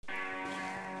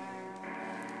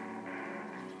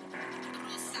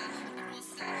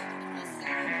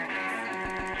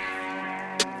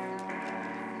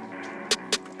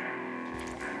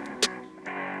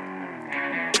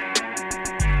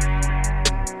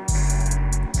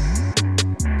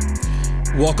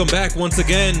Welcome back once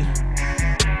again.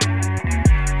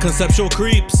 Conceptual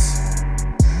Creeps.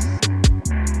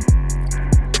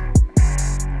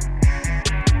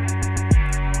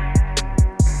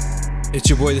 It's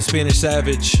your boy, the Spanish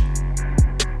Savage.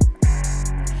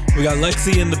 We got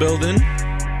Lexi in the building.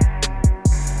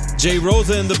 Jay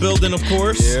Rosa in the building, of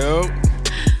course. Yep.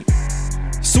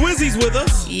 Swizzy's with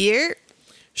us. Yeah.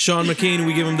 Sean McCain,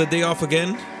 we give him the day off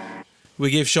again. We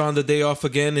gave Sean the day off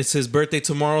again. It's his birthday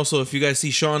tomorrow, so if you guys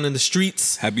see Sean in the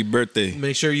streets, Happy birthday.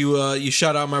 make sure you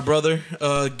shout out my brother.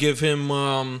 Give him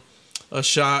a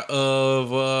shot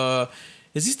of.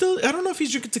 Is he still? I don't know if he's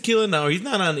drinking tequila now. He's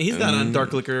not on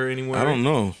dark liquor anymore. I don't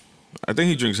know. I think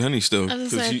he drinks honey still. I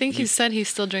was gonna say, I think he said he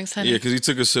still drinks honey. Yeah, because he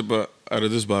took a sip out of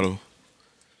this bottle.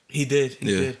 He did.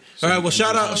 He Yeah. did. All right. Well,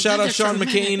 shout out Sean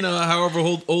McCain. However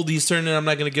old he's turning, I'm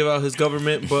not going to give out his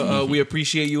government, but we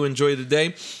appreciate you. Enjoy the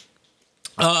day.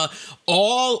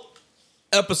 All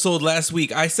episode last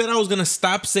week, I said I was going to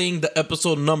stop saying the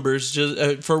episode numbers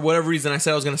just for whatever reason. I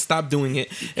said I was going to stop doing it.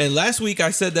 And last week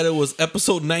I said that it was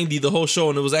episode 90, the whole show,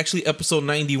 and it was actually episode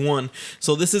 91.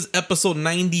 So this is episode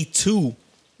 92.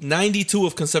 92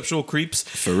 of Conceptual Creeps.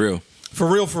 For real. For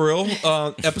real.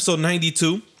 Episode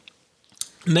 92.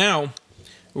 Now,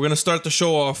 we're going to start the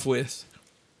show off with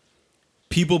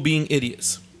people being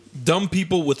idiots. Dumb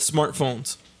people with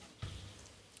smartphones.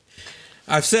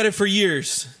 I've said it for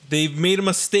years. They've made a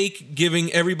mistake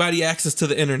giving everybody access to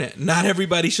the internet. Not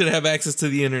everybody should have access to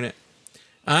the internet.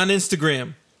 On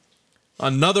Instagram,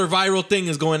 another viral thing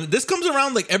is going. This comes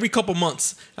around like every couple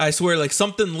months. I swear, like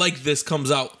something like this comes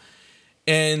out.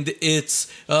 And it's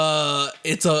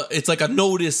like a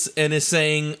notice, and it's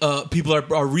saying people are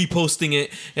reposting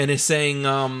it, and it's saying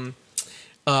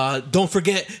don't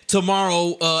forget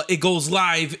tomorrow it goes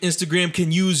live. Instagram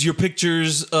can use your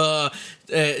pictures to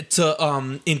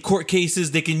in court cases.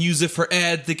 They can use it for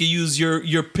ads. They can use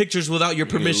your pictures without your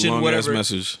permission. Long Whatever ass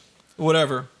message.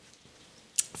 Whatever.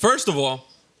 First of all,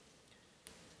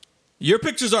 your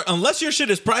pictures are, unless your shit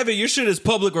is private, your shit is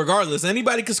public regardless.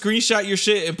 Anybody can screenshot your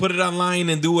shit and put it online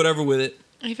and do whatever with it.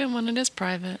 Even when it is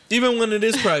private. Even when it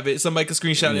is private, somebody can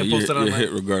screenshot it and post it online. You're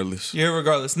hit regardless. You're hit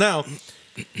regardless. Now,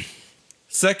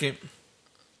 second,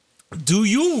 do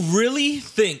you really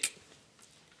think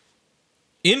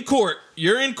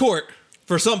you're in court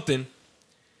for something,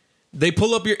 they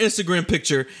pull up your Instagram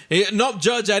picture. Hey, nope,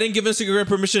 judge, I didn't give Instagram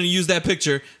permission to use that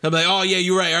picture. I'm like, oh yeah,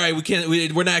 you're right. All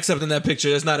right, we're not accepting that picture.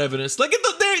 That's not evidence. Like,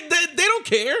 they don't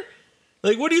care.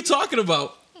 Like, what are you talking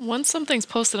about? Once something's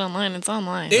posted online, it's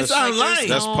online. It's online.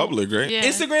 That's public, right? Yeah.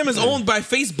 Instagram is owned by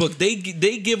Facebook. They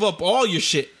give up all your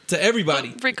shit to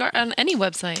everybody. On any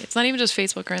website. It's not even just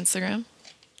Facebook or Instagram.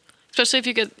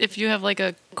 Especially if you have like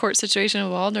a court situation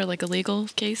involved or like a legal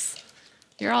case.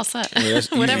 You're all set. Yeah, that's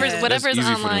easy. Whatever's That's easy for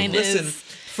them. online Listen, is.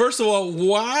 first of all,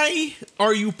 why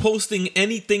are you posting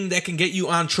anything that can get you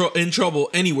in trouble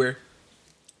anywhere?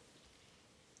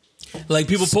 Like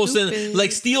people posting,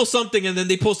 like steal something and then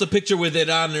they post a picture with it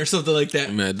on or something like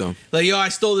that. Mad dumb. Like, yo, I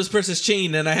stole this person's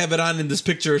chain and I have it on in this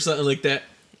picture or something like that.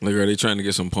 Like, are they trying to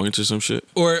get some points or some shit?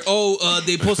 Or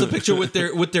they post a picture with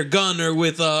their gun or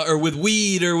with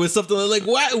weed or with something like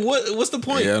what's the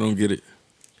point? Yeah, I don't get it.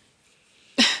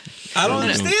 I don't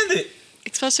understand it.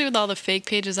 Especially with all the fake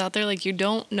pages out there, like you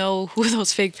don't know who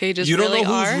those fake pages You don't really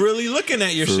know who's are. really looking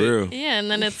at your For shit. real. Yeah, and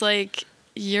then it's like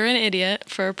you're an idiot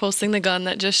for posting the gun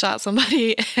that just shot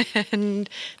somebody, and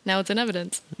now it's in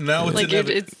evidence. Now it's Like in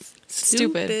evidence. it's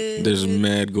stupid. There's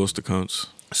mad ghost accounts.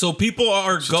 So people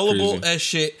are gullible crazy. as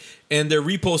shit, and they're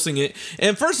reposting it.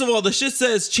 And first of all, the shit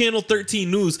says Channel 13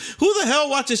 News. Who the hell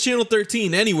watches Channel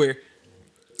 13 anywhere?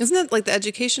 Isn't that like the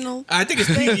educational? I think it's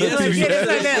PBS. Like, it is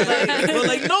like that, like- But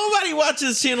like nobody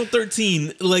watches Channel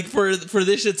 13 like for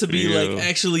this shit to be Yeah. like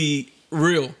actually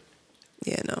real.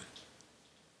 Yeah, no.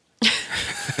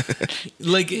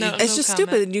 Like No. It's just comment.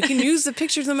 stupid. You can use the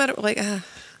pictures no matter like.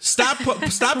 stop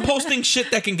posting shit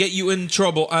that can get you in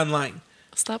trouble online.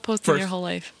 Stop posting First. your whole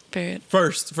life. Period.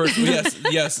 First,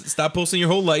 yes. Stop posting your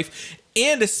whole life,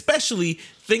 and especially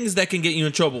things that can get you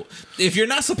in trouble. If you're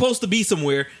not supposed to be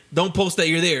somewhere, don't post that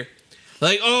you're there.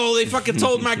 Like, oh, they fucking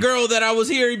told my girl that I was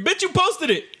here. Bitch, you posted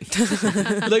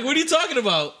it. Like, what are you talking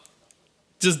about?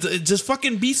 Just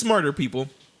fucking be smarter, people.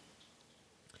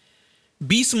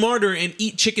 Be smarter and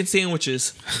eat chicken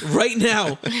sandwiches right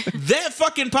now. That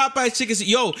fucking Popeyes chicken.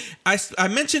 Yo, I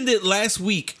mentioned it last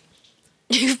week.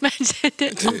 You've mentioned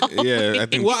it all. Yeah, I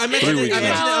think. Well, I mentioned 3 it. weeks I now.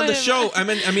 mentioned it on the show. I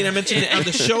mentioned it on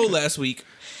the show last week.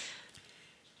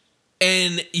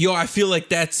 And yo, I feel like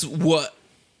that's what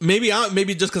maybe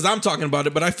just because I'm talking about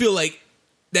it, but I feel like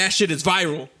that shit is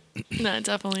viral. No, it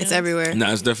definitely It's is. everywhere.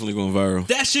 Nah, it's definitely going viral.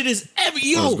 That shit is It's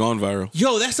yo. gone viral.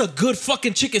 Yo, that's a good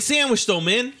fucking chicken sandwich though,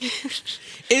 man.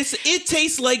 It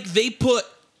tastes like they put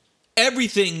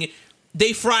everything,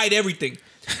 they fried everything.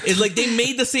 It's like they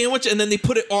made the sandwich and then they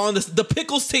put it on the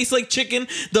pickles taste like chicken,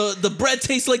 the bread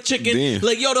tastes like chicken. Damn.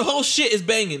 Like yo, the whole shit is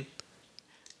banging.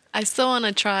 I still want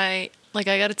to try. Like,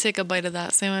 I got to take a bite of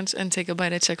that sandwich and take a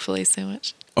bite of Chick-fil-A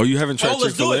sandwich. Oh, you haven't tried Oh,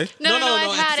 let's do Chick-fil-A? it. No, No, I've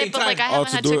at had the it, same but like I time. haven't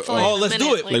to had do it. Chick-fil-A. Oh, in a let's do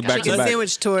minute. it. Like, back to Chicken back.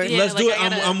 sandwich tour. Yeah. Let's do like, it. I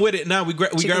gotta- I'm with it now. We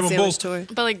grab Chicken them sandwich both. tour.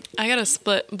 But like, I gotta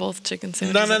split both chicken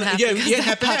sandwiches. No, in half yeah, because yeah, that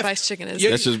half and half. Popeye's chicken is Yeah,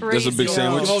 That's a crazy. big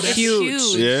sandwich. Oh, that's huge.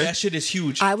 Yeah. That shit is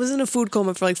huge. I was in a food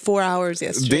coma for like 4 hours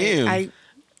yesterday. Damn.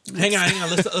 Hang on.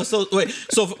 Let's wait.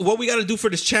 So what we got to do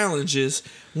for this challenge is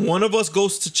one of us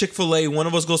goes to Chick-fil-A, one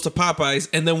of us goes to Popeyes,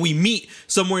 and then we meet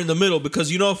somewhere in the middle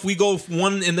because you know if we go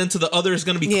one and then to the other, it's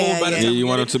gonna be Yeah, cold by the yeah. time Yeah, we you get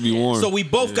want it. it to be warm. So we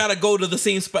both gotta go to the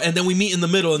same spot, and then we meet in the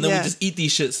middle, and then Yeah. we just eat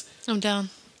these shits. I'm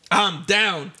down. I'm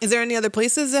down. Is there any other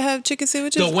places that have chicken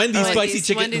sandwiches? The Wendy's Oh, spicy Wendy's-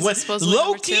 chicken. Wendy's is supposedly Low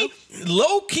number key,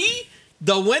 low key.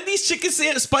 The Wendy's chicken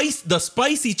sandwich, the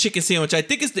spicy chicken sandwich. I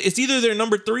think it's either their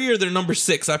number 3 or their number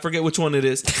 6. I forget which one it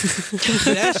is.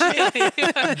 that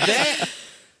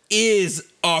is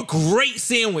a great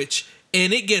sandwich,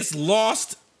 and it gets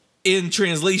lost in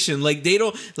translation. Like they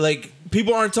don't like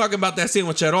people aren't talking about that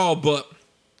sandwich at all. But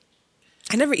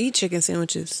I never eat chicken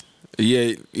sandwiches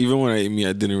Yeah, even when I ate meat,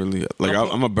 I didn't really like.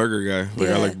 I'm a burger guy. Like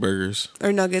Yeah. I like burgers.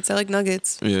 or nuggets. I like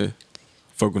nuggets. Yeah,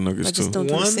 fuck with nuggets I just too. don't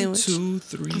do a 1, sandwich. 2,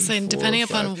 3. I'm saying 4, depending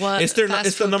 5. upon what it's their fast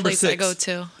it's the food number place 6. I go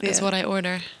to is Yeah. what I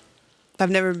order. I've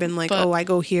never been like, But- oh, I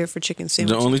go here for chicken The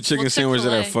sandwiches. only chicken Well, sandwich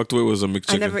that I Chick-fil-A. fucked with was a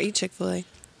McChicken. I never eat Chick-fil-A.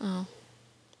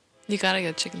 You gotta get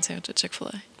a chicken sandwich at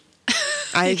Chick-fil-A.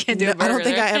 I can't do a I don't burger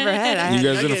think I there. ever had. I You had guys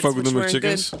didn't nuggets, fuck with which the weren't good.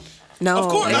 McChickens? No. Of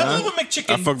course, Yeah. I love a I McChicken.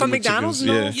 fuck with From the McDonald's? McChickens.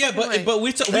 No. Yeah. Yeah, Right. but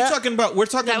we're talking about That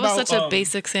was about, such a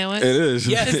basic sandwich. It is.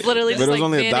 Yes. It's literally But just it was like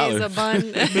only mayonnaise, $1. a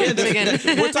bun, and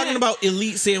chicken. We're talking about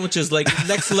elite sandwiches, like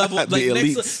next level, The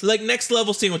elites. next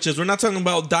level sandwiches. We're not talking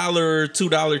about $1 or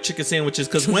 $2 chicken sandwiches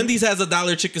because Wendy's has a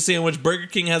 $1 chicken sandwich, Burger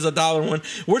King has a $1 one.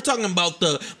 We're talking about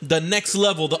the next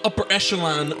level, the upper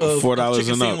echelon of $4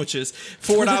 chicken and up. sandwiches.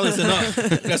 $4 and up.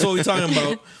 That's what we're talking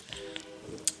about.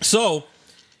 So,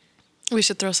 We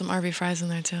should throw some Arby fries in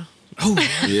there too.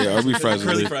 Yeah, Arby fries. curly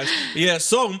Really. fries. Yeah.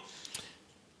 So.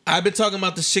 I've been talking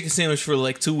about this chicken sandwich for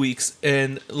like 2 weeks,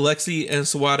 and Lexi and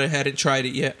Sawada hadn't tried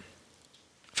it yet.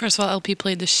 First of all, LP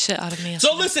played the shit out of me.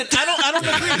 So listen, I don't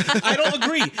agree. I don't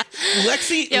agree.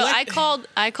 Lexi, Yo,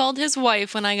 I called his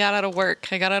wife when I got out of work.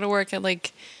 I got out of work at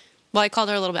I called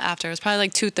her a little bit after. It was probably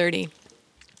like 2:30.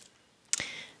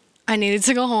 I needed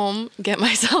to go home, get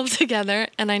myself together,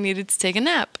 and I needed to take a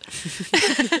nap.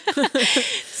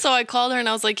 So I called her and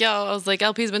I was like,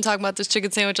 LP's been talking about this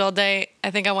chicken sandwich all day.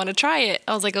 I think I want to try it.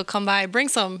 I was like, I'll come by, bring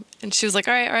some. And she was like,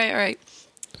 all right.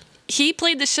 He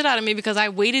played the shit out of me because I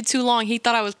waited too long. He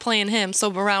thought I was playing him.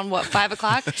 So around 5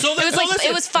 o'clock? So it was listen.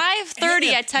 it was 5:30. I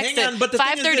Hang on, texted but the thing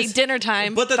is 5:30 this. dinner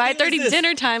time. But the thing is 5:30 this.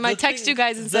 dinner time. I The text thing- you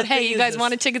guys and the said, thing hey, you is guys this.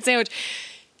 want a chicken sandwich?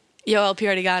 Yo, LP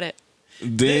already got it.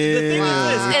 Damn, thing is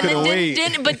this. we And couldn't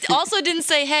then wait. but also didn't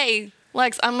say, hey,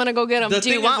 Lex, I'm gonna go get them. The Do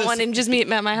you thing want is one? this. And just meet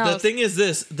me at my house. The thing is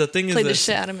this. Played the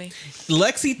shit out of me.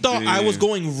 Lexi thought I was Yeah.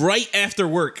 going right after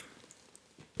work.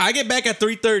 I get back at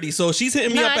 3:30, so she's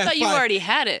hitting me No, up I at thought 5. you already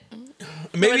had it.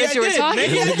 Maybe that I you were did. talking.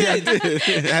 Maybe I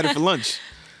did. I had it for lunch.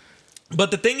 But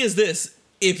the thing is this: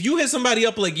 if you hit somebody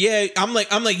up like, yeah, I'm like,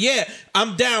 yeah,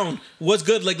 I'm down. What's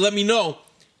good? Like, let me know.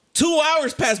 2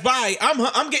 hours pass by.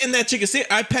 I'm getting that chicken sandwich.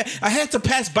 I had to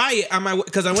pass by it on my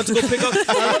because I went to go pick up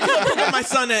my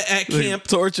son at camp.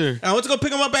 Torture. I went to go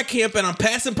pick him up at camp, and I'm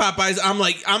passing Popeyes. I'm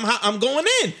like, I'm going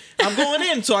in. I'm going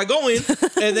in. So I go in,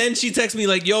 and then she texts me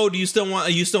like, "Yo, do you still want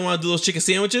to do those chicken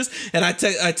sandwiches?" And I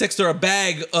text her a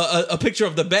bag, a picture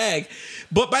of the bag.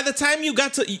 But by the time you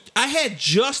got to, I had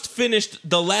just finished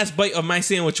the last bite of my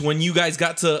sandwich when you guys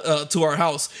got to our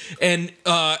house, and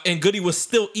Goody was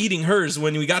still eating hers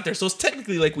when we got there. So it's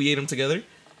technically like we ate them together.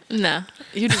 Nah,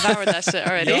 you devoured that shit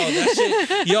already. Yo, that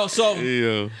shit. Yo,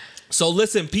 Yeah. so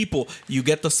listen, people, you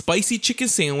get the spicy chicken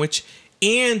sandwich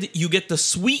and you get the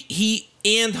sweet heat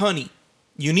and honey.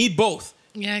 You need both.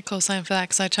 Yeah, I co-signed for that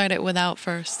because I tried it without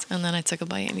first, and then I took a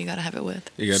bite, and you gotta have it with.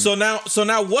 You got So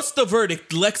now, what's the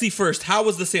verdict? Lexi first. How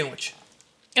was the sandwich?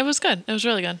 It was good. It was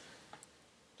really good.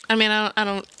 I mean, I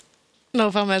don't know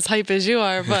if I'm as hype as you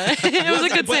are, but it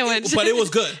was a good sandwich. But it was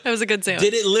good. It was a good sandwich.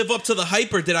 Did it live up to the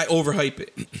hype or did I overhype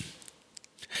it?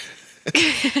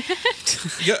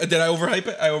 Yeah, did I overhype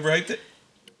it? I overhyped it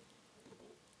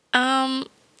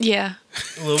Yeah,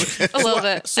 a little bit. a little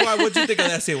bit. So, what'd you think of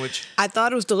that sandwich? I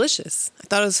thought it was delicious. I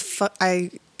thought it was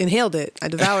inhaled it. I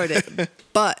devoured it.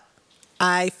 But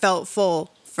I felt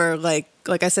full for like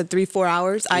I said, 3-4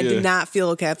 hours. I Yeah. did not feel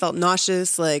okay. I felt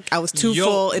nauseous. Like I was too Yo,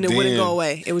 full and it wouldn't damn. go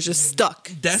away. It was just stuck.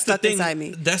 That's stuck the thing. inside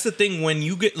me. That's the thing. When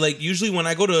you get like, usually when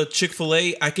I go to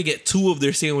Chick-fil-A, I could get 2 of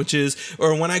their sandwiches,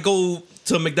 or when I go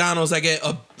to McDonald's, I get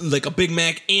a Big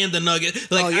Mac and the nugget.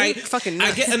 Like Oh, you're I fucking I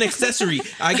nuts. get an accessory.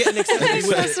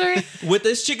 Accessory? With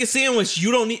this chicken sandwich,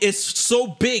 you don't need. It's so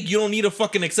big, you don't need a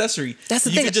fucking accessory. That's the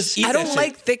you thing. Could just eat I that don't shit.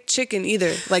 like thick chicken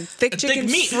either. Like thick Thick chicken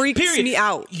meat, freaks period. me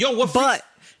out. Yo, what But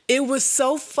it was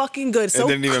so fucking good, so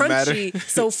didn't even matter.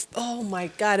 crunchy. Oh my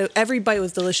god, every bite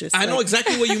was delicious. I know Like,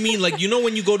 exactly what you mean. Like, you know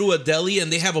when you go to a deli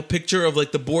and they have a picture of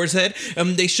like the boar's head,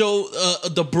 and they show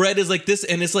the bread is like this,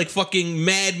 and it's like fucking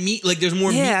mad meat. Like there's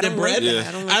more Yeah, I meat than don't like bread. that. Yeah.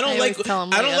 I don't I don't I like. always tell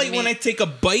 'em I what don't you like gotta when I meat. take a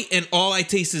bite and all I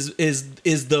taste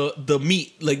is the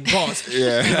meat. Like pause.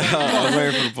 Yeah, I was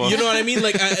waiting for the pause. You know what I mean?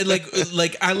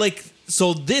 Like I like.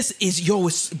 So this is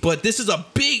but this is a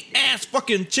big ass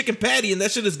fucking chicken patty, and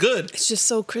that shit is good. It's just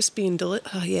so crispy and delicious.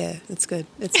 Oh yeah, it's good.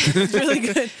 It's really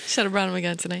good. Should have brought him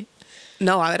again tonight.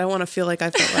 No, I don't want to feel like I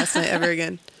felt last night ever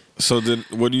again. So then,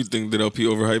 what do you think? Did LP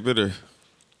overhype it or?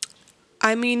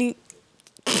 I mean,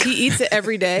 he eats it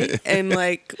every day and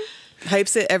like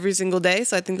hypes it every single day.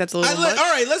 So I think that's a little much. All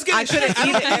right, let's get I it straight. couldn't I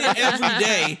don't eat it every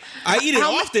day. I eat it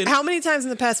often. How many times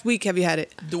in the past week have you had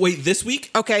it? Wait, this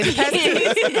week? Okay, the past 2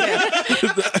 weeks. Yeah.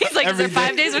 He's like, is there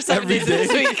 5 days or 7 days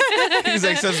this week? He's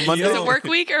like, since Monday. Is it work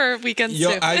week or weekends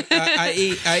Yo, too? I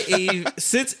ate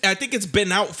since I think it's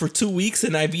been out for 2 weeks,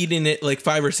 and I've eaten it like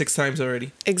 5 or 6 times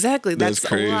already. Exactly. That's That's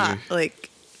crazy. a lot. Like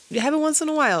you have it once in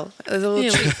a while. As a little Yeah,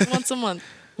 treat. once a month.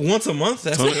 Once a month.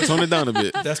 Tone it down a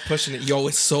bit. That's pushing it. Yo,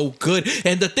 it's so good.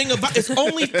 And the thing about it's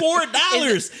only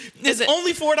 $4. It's it-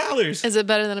 only $4. Is it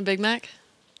better than a Big Mac?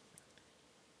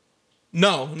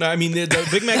 No, I mean the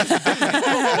Big Mac is the Big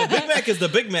Mac. The Big Mac is the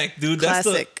Big Mac, dude. That's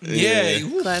Classic. the yeah. Yeah.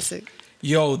 Ooh. Classic.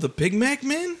 Yo, the Big Mac,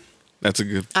 man. That's a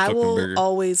good I fucking will burger.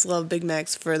 always love Big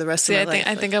Macs for the rest See, of I my think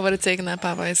life. I think I would have taken that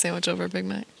Popeye sandwich over a Big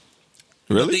Mac.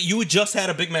 Really? You just had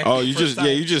a Big Mac. Oh, for the you first just time.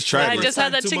 you just tried I it. just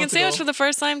had that 2 chicken months sandwich ago. for the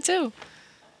first time too.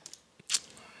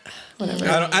 Whatever.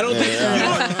 I don't think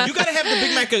you gotta have the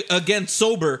Big Mac again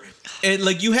sober, and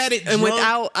like you had it And drunk.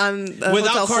 without on the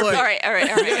Without hotel carpet. floor. All right.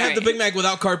 You gotta have the Big Mac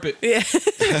without carpet. Yeah.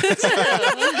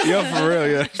 Yo, for real,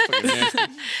 yeah. That's fucking nasty.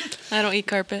 I don't eat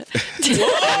carpet.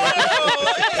 Oh,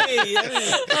 hey,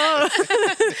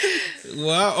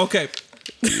 wow. Okay.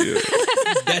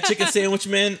 That chicken sandwich,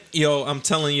 man. Yo, I'm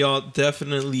telling y'all,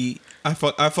 definitely. I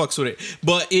fucks with it,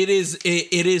 but it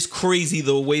is crazy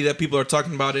the way that people are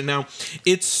talking about it now.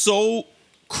 It's so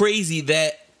crazy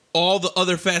that all the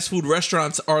other fast food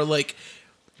restaurants are like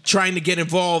trying to get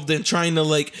involved and trying to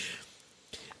like.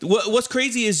 What's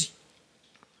crazy is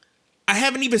I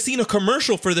haven't even seen a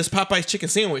commercial for this Popeye's chicken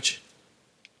sandwich.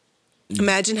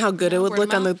 Imagine how good it would Word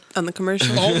look of on the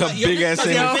commercial. Oh, A big ass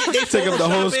sandwich. Take up the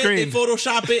whole Photoshop it, screen. They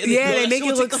Photoshop it. And Yeah, yo, they that make shit it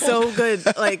would look take the whole- so good.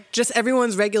 Like just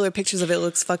everyone's regular pictures of it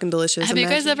looks fucking delicious. Have you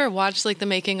guys Imagine. ever watched like the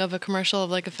making of a commercial of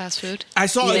like a fast food? I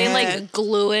saw They it. Yeah. like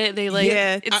glue it. They like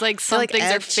Yeah. it's like some like things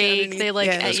are etched fake. underneath. They like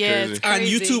Yeah. That's yeah, crazy. it's On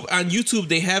crazy. YouTube,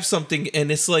 they have something, and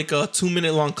it's like a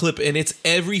 2-minute long clip, and it's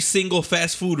every single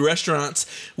fast food restaurants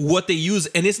what they use,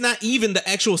 and it's not even the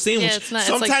actual sandwich. Yeah, it's not. It's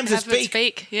like Sometimes half of it's fake.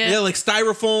 fake, yeah. like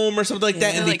styrofoam or something like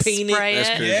that, They, and they like paint spray it. That's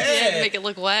it. crazy. Yeah. Make it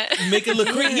look wet. Make it look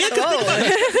crazy. Yeah, 'cause think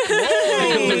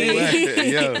about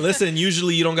it. Yo. Listen,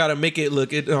 usually you don't gotta make it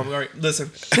look. All right, listen.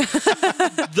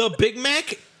 The Big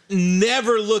Mac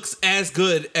never looks as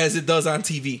good as it does on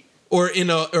TV or in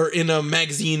a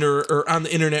magazine or on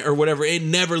the internet or whatever. It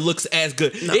never looks as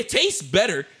good. It tastes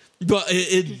better, but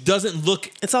it doesn't look.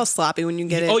 It's all sloppy when you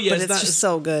get it. Oh, yeah, but it's it's not- just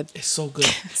so good. It's so good.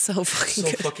 So fucking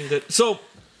So good. fucking good. So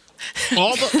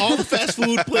all the fast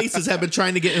food places have been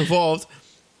trying to get involved.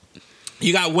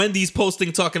 You got Wendy's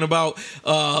posting talking about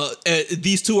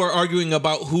these two are arguing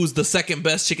about who's the second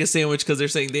best chicken sandwich because they're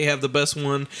saying they have the best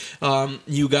one.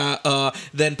 You got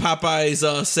then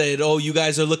Popeyes said, "Oh, you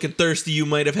guys are looking thirsty. You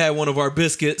might have had one of our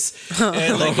biscuits."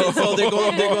 And like, so they're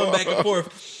going back and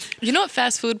forth. You know what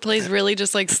fast food place really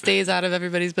just like stays out of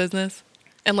everybody's business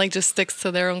and like just sticks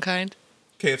to their own kind?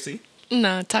 KFC,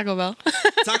 No, Taco Bell.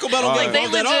 Taco Bell don't get They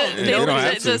involved at all. legit, They they don't have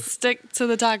legit to. just stick to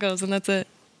the tacos and that's it.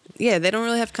 Yeah, they don't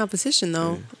really have competition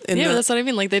though. In Yeah, the- but that's what I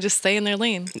mean. Like they just stay in their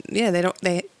lane. yeah, they don't.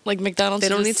 They Like McDonald's, They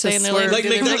don't should need just to stay in their swerve. lane. Like, do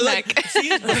their Big like Mac.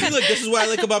 see, look, this is what I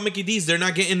like about Mickey D's. They're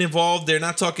not getting involved. They're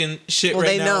not talking shit well, right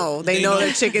they now. know. They know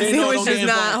their chicken They know sandwich don't does get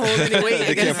not involved. hold any weight They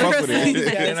against can't the fuck with rest of it. these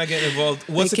They're guys. not getting involved.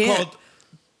 What's They it can't.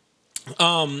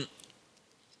 called?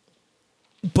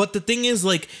 But the thing is,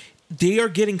 like, they are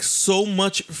getting so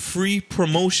much free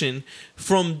promotion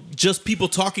from just people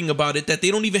talking about it that they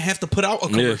don't even have to put out a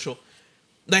commercial.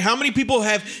 Like, how many people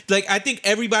have, like, I think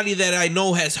everybody that I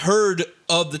know has heard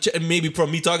of the, maybe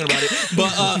from me talking about it,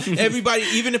 but everybody,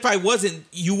 even if I wasn't,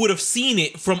 you would have seen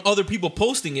it from other people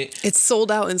posting it. It's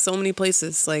sold out in so many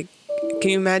places. Like, can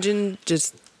you imagine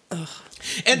just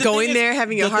And going there,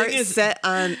 having your heart set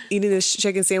on eating this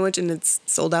chicken sandwich and it's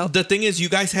sold out? The thing is, you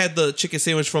guys had the chicken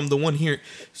sandwich from the one here.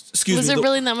 Excuse me. Was there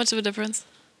really that much of a difference?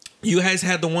 You guys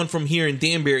had the one from here in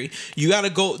Danbury. You gotta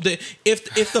go. If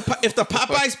the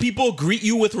Popeyes people greet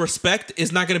you with respect,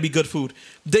 it's not gonna be good food.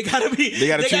 They gotta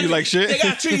treat you like shit. They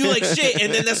gotta treat you like shit,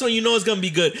 and then that's when you know it's gonna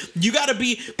be good. You gotta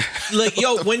be like,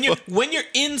 yo, when you're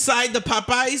inside the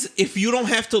Popeyes, if you don't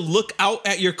have to look out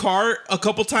at your car a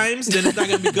couple times, then it's not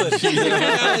gonna be good. You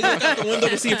gotta look out the window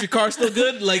to see if your car's still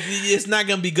good. Like, it's not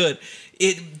gonna be good.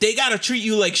 They gotta treat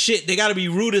you like shit. They gotta be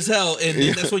rude as hell, and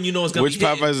that's when you know it's gonna be. Which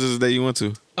Popeyes is that you went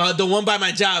to? The one by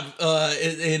my job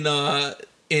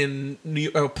in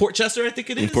Port Chester, I think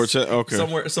it is. In Port Chester, okay.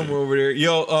 Somewhere over there.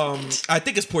 Yo, I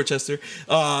think it's Port Chester.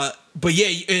 But yeah,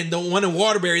 and the one in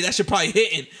Waterbury, that shit probably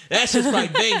hitting. That shit's probably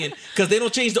banging because they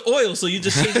don't change the oil, so you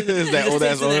just change it. Is that old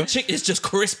ass oil? It's just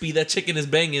crispy. That chicken is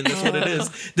banging. That's what it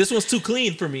is. This one's too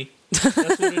clean for me. That's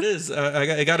what it is.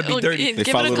 It got to be dirty. They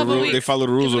follow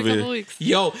the rules over here.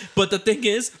 Yo, but the thing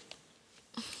is,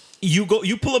 you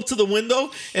pull up to the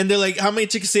window and they're like, how many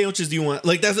chicken sandwiches do you want?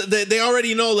 Like, they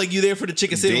already know, like, you there for the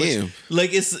chicken sandwich. Damn.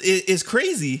 Like, it's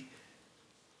crazy.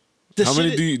 How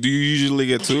many do you usually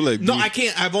get to? Like, no, I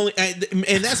can't.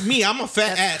 And that's me. I'm a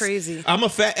fat ass. Crazy. I'm a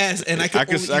fat ass, and I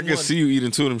can see you eating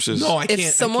two of them shits. No, I can't. If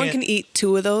someone can eat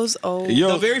two of those,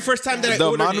 the very first time that I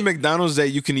ordered the amount of McDonald's that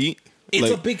you can eat. It's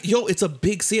a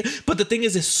big sandwich. But the thing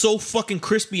is, it's so fucking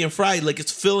crispy and fried, like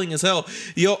it's filling as hell.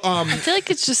 I feel like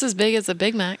it's just as big as a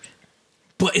Big Mac.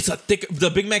 But it's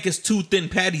the Big Mac is 2 thin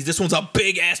patties. This one's a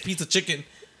big ass piece of chicken.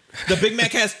 The Big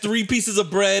Mac has 3 pieces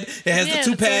of bread. It has the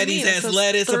 2 patties. It has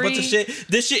lettuce, a bunch of shit.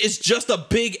 This shit is just a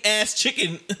big ass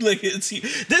chicken. Like,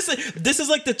 this is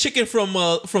like the chicken from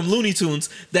Looney Tunes.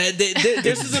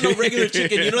 This isn't a regular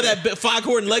chicken. You know that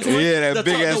Foghorn Leghorn? Yeah, that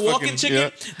big ass the walking chicken.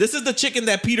 Yeah. This is the chicken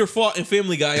that Peter fought in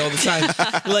Family Guy all the time.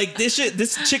 Like, this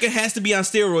chicken has to be on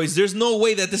steroids. There's no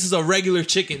way that this is a regular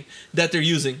chicken that they're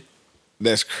using.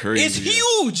 That's crazy. It's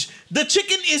huge. The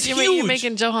chicken is huge. You're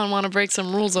making Johan want to break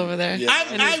some rules over there. Yeah.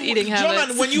 I'm eating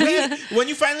habits. Johan, when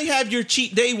you finally have your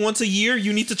cheat day once a year,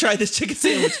 you need to try this chicken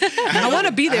sandwich. I want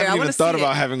to be there. I haven't even thought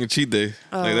about having a cheat day.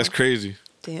 Like, that's crazy.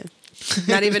 Damn.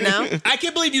 Not even now? I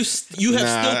can't believe you have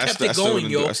still kept it going,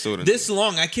 yo. This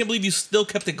long. I can't believe you still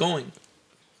kept it going.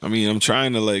 I mean, I'm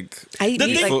trying to I eat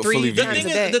like 3 times a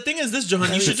day. The thing is this,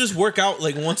 Johan, you should just work out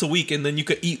like once a week, and then you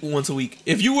could eat once a week.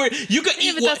 If you could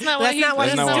eat. But that's not why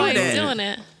he's doing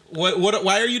it. What?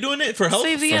 Why are you doing it? For health?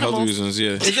 Save the for animals. health reasons, yeah.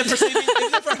 Is it for saving?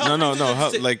 Is it for health?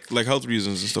 No. Like health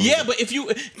reasons and stuff. Yeah, like but if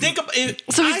you think about it,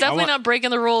 so he's definitely not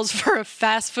breaking the rules for a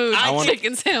fast food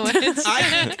chicken sandwich.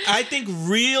 I think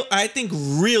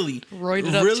really,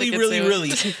 roided up really,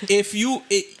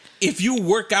 if you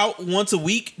work out once a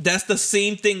week, that's the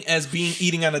same thing as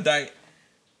eating on a diet.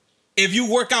 If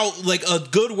you work out like a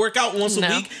good workout once a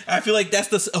week, I feel like that's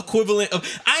the equivalent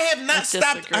of. I have not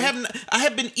stopped. I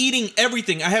have been eating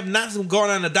everything. I have not gone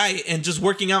on a diet and just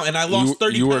working out, and I lost 30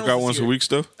 pounds. You work out once a week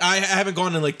still? I haven't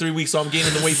gone in like 3 weeks, so I'm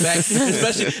gaining the weight back.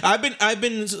 Especially, I've been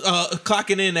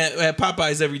clocking in at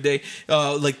Popeyes every day,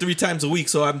 like 3 times a week.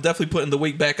 So I'm definitely putting the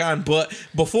weight back on. But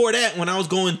before that, when I was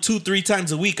going 2-3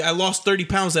 times a week, I lost 30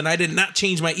 pounds, and I did not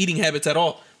change my eating habits at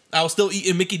all. I was still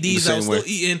eating Mickey D's. I was still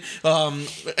eating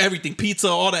everything, pizza,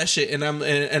 all that shit, and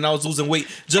I was losing weight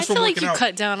just from working out. I feel like you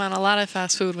cut down on a lot of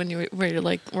fast food when you're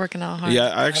like working out hard. Yeah,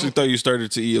 I actually thought you started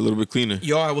to eat a little bit cleaner.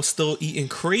 Yo, I was still eating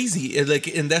crazy,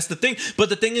 and that's the thing. But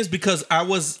the thing is, because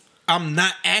I'm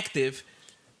not active.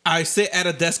 I sit at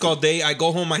a desk all day. I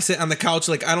go home. I sit on the couch.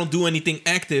 Like, I don't do anything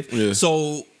active. Yeah.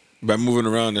 So by moving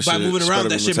around, that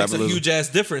shit makes a huge ass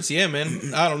difference. Yeah,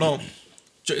 man. I don't know.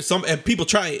 And people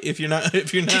try it. If you're not a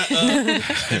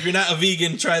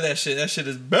vegan, try that shit. That shit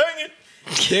is banging.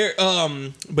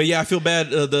 But yeah, I feel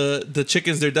bad. The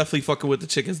chickens, they're definitely fucking with the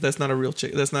chickens. That's not a real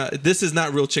chicken. This is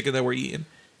not real chicken that we're eating.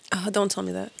 Don't tell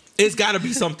me that. It's got to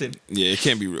be something. Yeah, it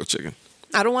can't be real chicken.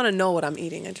 I don't want to know what I'm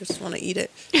eating. I just want to eat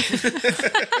it.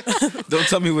 Don't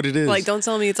tell me what it is. Like, don't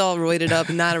tell me it's all roided up,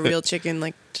 not a real chicken.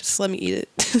 Like, just let me eat it.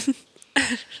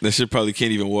 That shit probably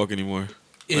can't even walk anymore.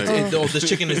 This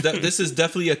chicken this is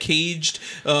definitely a caged.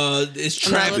 It's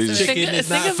trapped chicken. It's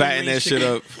not fatten that shit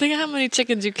up. Think of how many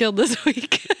chickens you killed this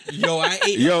week. Yo, I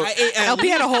ate. Yo. I ate at LP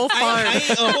had a whole I farm. ate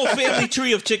a whole family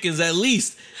tree of chickens at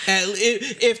least.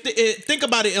 Think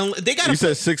about it, they got. You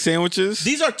said 6 sandwiches.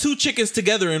 These are 2 chickens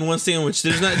together in one sandwich.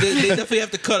 There's not. They definitely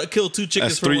have to kill 2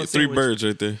 chickens That's for one three sandwich. birds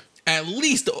right there. At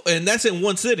least, and that's in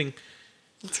one sitting.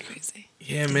 That's crazy.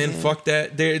 Yeah, man, fuck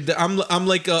that. I'm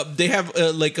like, they have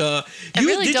like. I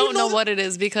really don't know what it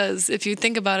is because if you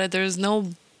think about it, there's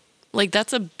no. Like,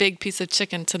 that's a big piece of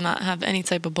chicken to not have any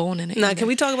type of bone in it. Nah, either. can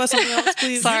we talk about something else,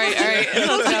 please? Sorry, all right.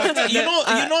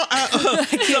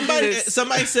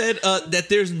 Somebody said that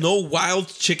there's no wild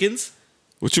chickens.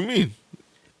 What you mean?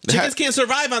 Chickens can't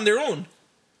survive on their own.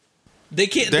 They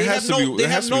can't. There They has have to no. be- They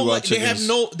there has have to be no. wild They have chickens.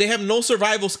 no. They have no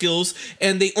survival skills,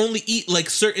 and they only eat like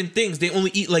certain things. They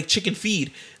only eat like chicken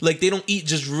feed. Like they don't eat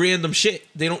just random shit.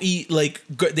 They don't eat like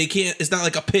they can't. It's not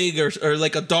like a pig or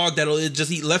like a dog that'll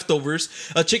just eat leftovers.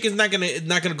 A chicken's not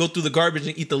gonna go through the garbage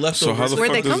and eat the leftovers. So how the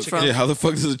Where'd fuck they come does from? Yeah, how the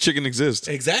fuck does a chicken exist?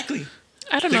 Exactly.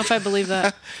 I don't know if I believe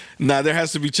that. Nah, there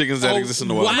has to be chickens that Oh, exist in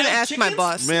the wild. I'm gonna Wild ask my chickens?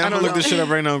 boss. Man, I I'm don't gonna look know. this shit up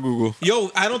right now on Google.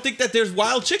 Yo, I don't think that there's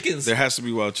wild chickens. There has to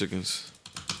be wild chickens.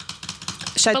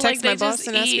 Should I But, text like, my they boss just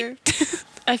and ask eat- her?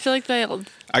 I feel like they'll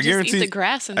I just guarantee eat the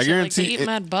grass and I shit. Like, guarantee they eat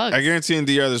mad bugs. I guarantee in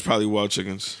DR there's probably wild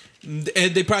chickens. And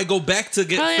they probably go back to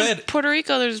get Probably in fed. Puerto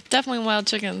Rico, there's definitely wild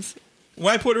chickens.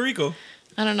 Why Puerto Rico?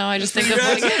 I don't know. I just think of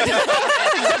Lexi, like,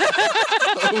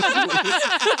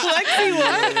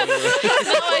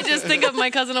 no, I just think of my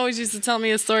cousin always used to tell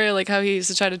me a story of like how he used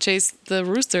to try to chase the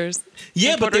roosters.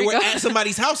 Yeah, in but Puerto they were Rico. at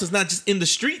somebody's house. It's not just in the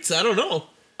streets. I don't know.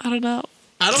 I don't know.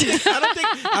 I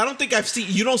don't think I've seen.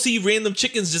 You don't see random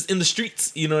chickens just in the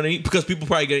streets. You know what I mean? Because people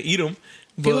probably gonna eat them.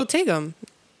 People But take them.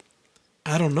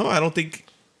 I don't know. I don't think.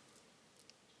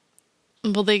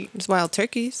 Well, There's wild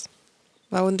turkeys.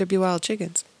 Why wouldn't there be wild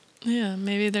chickens? yeah,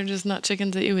 maybe they're just not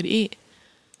chickens that you would eat.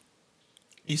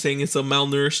 You saying it's a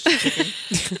malnourished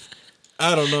chicken?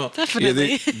 I don't know. Yeah,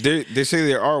 Definitely. they say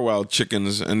there are wild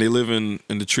chickens and they live in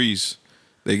the trees.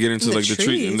 They get into In the like the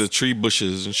tree in trees? the tree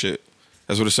bushes and shit.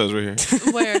 That's what it says right here.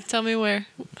 Where? Tell me where.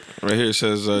 Right here it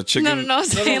says chicken. No. I'm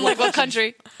saying like what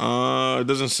country? It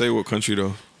doesn't say what country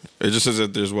though. It just says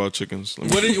that there's wild chickens.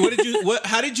 Let me-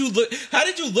 How did you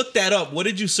look that up? What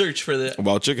did you search for that?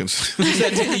 Wild chickens.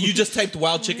 You just typed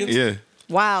wild chickens? Yeah.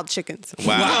 Wild chickens.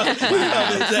 Wow.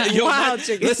 Yo, Wild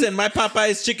chicken. Listen, my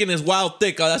Popeye's chicken is wild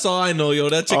thick. Oh, that's all I know, yo.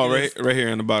 That chicken Oh, is right here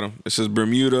in the bottom. It says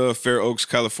Bermuda, Fair Oaks,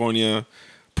 California,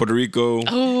 Puerto Rico,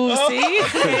 Oh,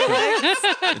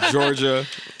 see? Georgia.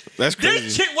 That's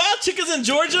There's crazy. wild chickens in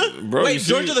Georgia? Bro, you Wait, see-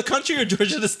 Georgia the country or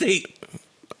Georgia the state?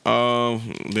 Damn,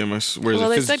 where is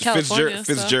Well, it? they said California, so-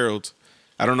 Fitzgerald.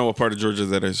 I don't know what part of Georgia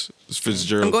that is. It's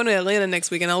Fitzgerald. I'm going to Atlanta next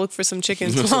week and I'll look for some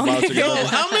chickens. Some wild chickens. Yo,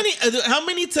 how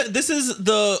many this is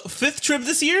the 5th trip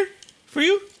this year for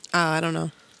you? I don't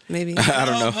know. Maybe. I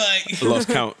don't know. Oh, my- I lost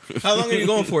count. How long are you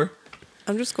going for?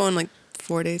 I'm just going like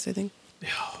 4 days, I think.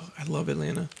 I love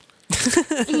Atlanta.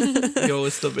 Yo,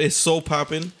 it's so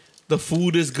popping. The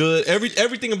food is good.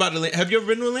 Everything about Atlanta. Have you ever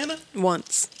been to Atlanta?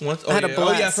 Once. Once? I had a yeah.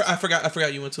 blast. I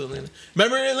forgot you went to Atlanta.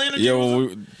 Remember Atlanta? Yeah,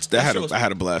 Jim? when I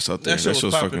had a blast out there. that shit That shit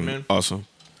was was popping, fucking man. awesome.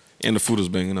 And the food was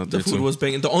banging out The there food too. was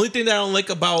banging. The only thing that I don't like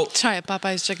about Try a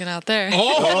Popeye's chicken out there.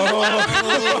 Oh,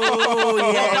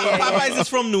 yeah. Popeyes is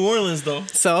from New Orleans though.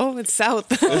 So it's south.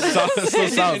 It's south, it's so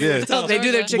south, yeah. They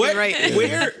do their chicken Where,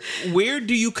 right. where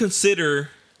do you consider?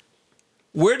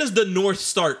 Where does the north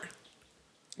start?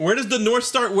 Where does the north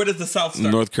start? Where does the south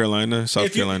start? North Carolina,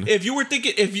 South Carolina. If you were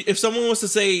thinking, if someone was to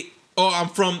say, "Oh, I'm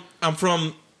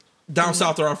from down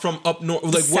south," or "I'm from up north,"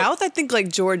 like what? South, I think like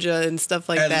Georgia and stuff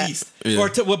like At that. least, Yeah.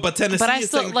 but Tennessee But I is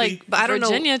still technically like But I don't know.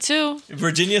 Virginia too.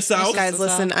 Virginia South. Guys, the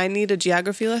listen, South. I need a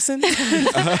geography lesson. Yeah,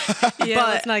 But,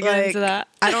 let's not get like, into that.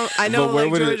 I know But where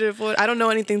like would it- Georgia, Florida. I don't know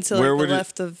anything to where like the would it-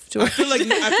 left of I Georgia.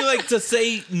 feel like to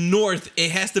say north, it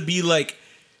has to be like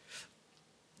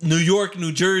New York,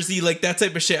 New Jersey, like that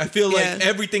type of shit. I feel Yeah. like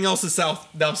everything else is south,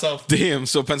 down south. Damn,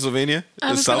 so Pennsylvania I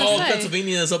is was south. gonna Oh, say.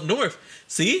 Pennsylvania is up north.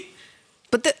 See,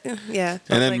 But yeah.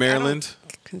 but, And then like, I don't Maryland?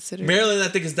 Consider Maryland, I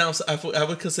think is down. I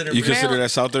would consider. You Maryland. consider that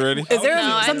south already? Is there No, I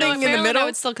know something in the Maryland I middle?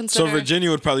 would still So consider.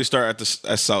 Virginia would probably start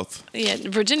at south. Yeah,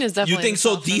 Virginia's You definitely. think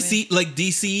so? south for me. DC, like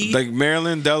DC. Like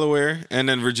Maryland, Delaware, and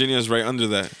then Virginia is right under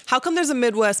that. How come there's a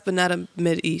Midwest but not a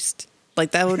Mid-East?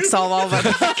 Like that would solve all of our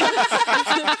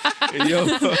Yo,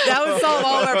 that would solve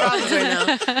all of our problems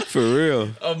right now. for real.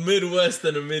 a Midwest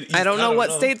and a Mid-East. I don't know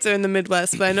what states are in the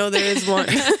Midwest, but I know there is one.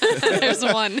 There's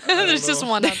one. There's just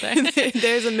one out there.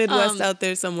 There's a Midwest out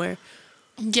there somewhere.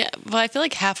 Yeah, but I feel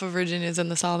like half of Virginia is in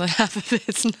the south and half of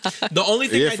it's not. The only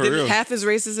thing Yeah, I for did. real. Half is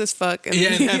racist as fuck. And Yeah,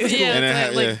 and half is Yeah, And then,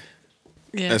 but, like, yeah.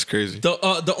 Yeah. That's crazy.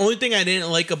 The only thing I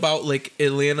didn't like about like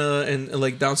Atlanta and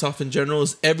like down south in general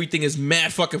is everything is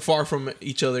mad fucking far from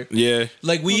each other. Yeah.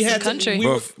 Like we Well, it's had the country. to, we,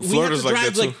 Well, were- we had Florida's to like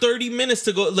drive that, like too. 30 minutes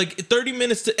to go, like 30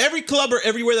 minutes to every club or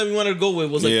everywhere that we wanted to go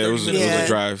with was like Yeah, 30 it was minutes. a Yeah.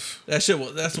 drive. That shit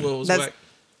was, that's what was That's- whack.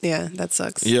 Yeah, that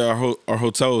sucks. Yeah, our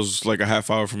hotel was like a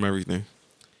half hour from everything.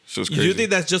 So it's Do crazy. you think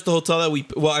that's just the hotel that we,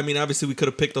 well, I mean, obviously we could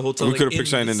have picked the hotel. we like, could have picked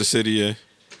something in the city, yeah.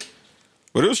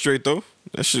 But it was straight though.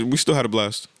 That shit, we still had a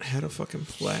blast. I had a fucking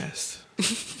blast.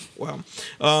 Wow.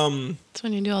 That's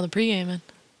when you do all the pre-gaming.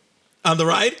 On the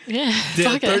ride? Yeah. Did a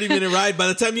fuck it. 30-minute ride. By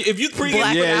the time you, if you pre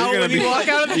Black Yeah, out you're when gonna you be- walk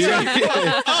out of the You truck.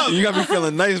 gotta, you gotta be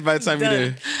feeling nice by the time you're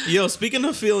there. Yo, speaking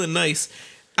of feeling nice,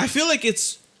 I feel like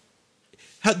it's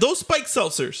those spiked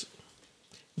seltzers.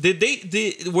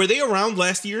 Were they around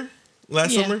last year?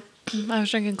 Last Yeah. summer? I was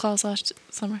drinking Klaus last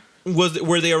summer.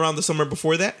 Were they around the summer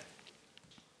before that?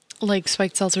 Like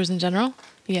spiked seltzers in general?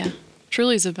 Yeah.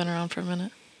 Trulies have been around for a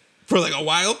minute. For like a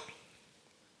while?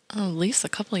 Oh, at least a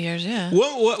couple of years, yeah.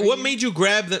 What made you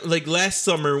grab that like last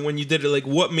summer when you did it? Like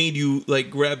what made you like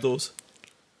grab those?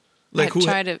 I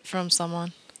tried it from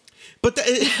someone. But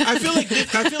I feel like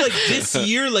this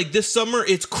year, like this summer,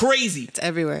 it's crazy. It's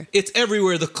everywhere. It's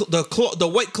everywhere. The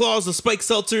White Claws, the Spike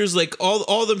Seltzers, like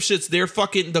all them shits. They're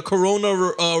fucking the Corona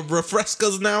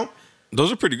Refrescas now. Those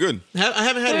are pretty good. I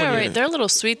haven't had They're one alright. yet. They're a little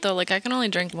sweet though. Like I can only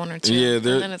drink one or two. Yeah, and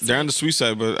then they're it's on like- the sweet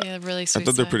side, but Yeah, really I sweet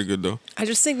thought they're side. pretty good though. I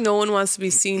just think no one wants to be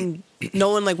seen. No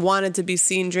one like wanted to be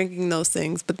seen drinking those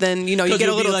things. But then you 'Cause get a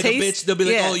you'll be little like a taste. bitch. They'll be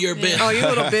like, "Oh, you're a bitch." Oh, you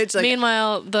little bitch. Like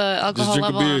Meanwhile, the alcohol drink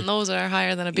a level beer. on those are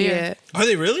higher than a beer. yeah. Are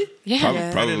they really? Yeah. Probably, Yeah.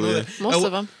 I didn't know probably. that. Most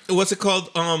of 'em. What's it called?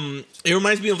 It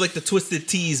reminds me of like the Twisted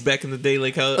Teas back in the day,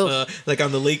 like how Ugh. like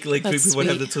on the lake, like That's people would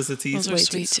have the sweet. Twisted Teas. Those are Way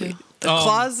sweet too too. The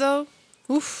claws though.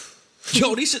 Oof.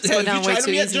 Yo, these should, Slow have down you way tried too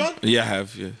them yet, easy. John? Yeah, I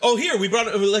have. Yeah, Oh, here we brought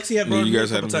it. Lexi had brought yeah it you here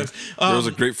guys a had couple them. times. There was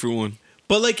a grapefruit one.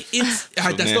 But like it's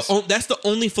nasty. that's the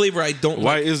only flavor I don't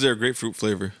Why like. is there a grapefruit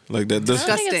flavor like that? I don't think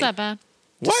Disgusting. it's that bad.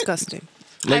 What? Disgusting.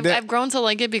 Like that? I've grown to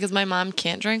like it because my mom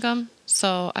can't drink them,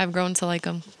 so I've grown to like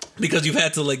them. Because you've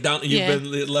had to like you've Yeah.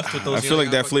 been left with those. I you're feel like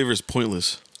 "Ah, that fuck flavor is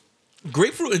pointless. it."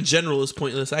 Grapefruit in general is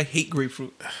pointless. I hate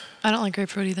grapefruit. I don't like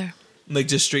grapefruit either. Like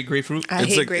just straight grapefruit. I It's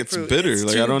hate like- it's grapefruit. bitter. Like,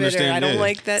 I too don't bitter. understand, I don't yeah.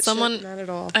 like that. Someone- shit. Not at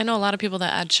all. I know a lot of people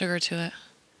that add sugar to it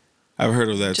I've heard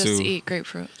of that just too. to eat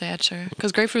grapefruit. They add sugar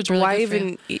because grapefruit's really Why good for you.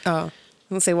 even? Eat, oh, I'm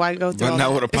gonna say why go through But all not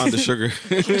that? with a pound of sugar.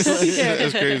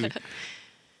 That's crazy.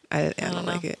 I don't don't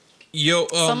like know. it. Yo,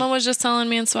 Someone was just telling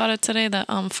me in Swada today that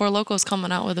Four Locos coming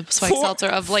out with a spike Four- seltzer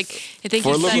of like I think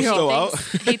Four he said Locos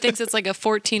still he thinks it's like a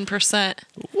 14%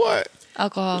 What?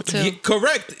 alcohol too. yeah,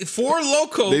 correct. Four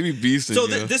Loko. They be beasting, So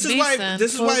yo. this is why Decent.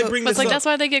 this is why I bring But this it's like up. that's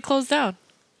why they get closed down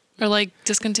or like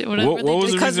discontinued. Whatever What they was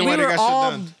do. the Because reason we why they were got shut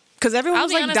all. down? Because everyone I'll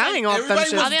was be like honest, dying off them everybody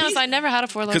shit. was I'll be honest, I never had a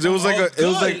Four Loko. Because it was like it was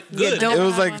good, like good. don't it was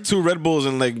have like one. 2 Red Bulls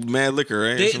and like mad liquor,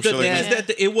 right? They, Some the shit thing like is that.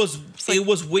 that it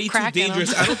was way too cracking 'em.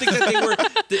 dangerous. I don't think that they were.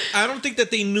 I don't think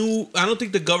that they knew. I don't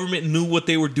think the government knew what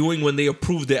they were doing when they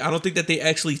approved it. I don't think that they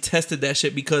actually tested that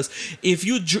shit because if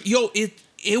you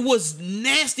it was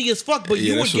nasty as fuck, but Yeah,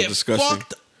 you that would shit was get disgusting.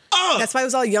 fucked up. That's why it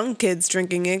was all young kids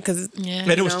drinking it because Yeah.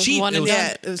 And it was cheap. One It and was- done.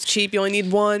 yeah, it was cheap. You only need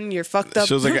one. You're fucked up.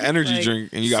 It was like an energy Like, drink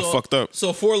and you got So- fucked up.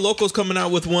 So Four Locos coming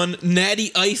out with one.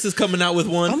 Natty Ice is coming out with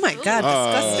one. Oh my god,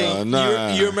 disgusting.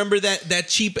 Nah. You remember that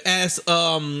cheap ass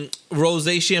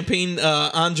rosé champagne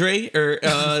Andre or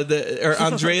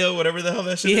Andrea, whatever the hell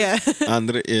that shit is? Yeah.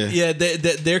 Andre, yeah. Yeah,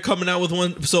 they're coming out with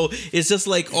one. So it's just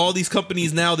like all these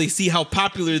companies now, they see how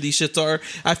popular these shits are.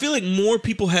 I feel like more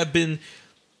people have been,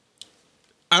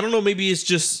 I don't know, maybe it's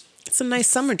just, It's a nice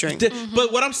summer drink.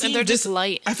 but what I'm seeing, they're this, just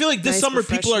light. I feel like this Nice, summer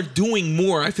people are refreshing. doing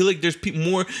more. I feel like there's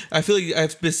more. I feel like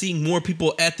I've been seeing more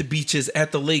people at the beaches,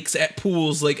 at the lakes, at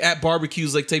pools, like at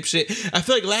barbecues, like type shit. I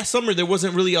feel like last summer there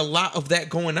wasn't really a lot of that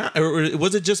going on. Or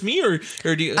was it just me, or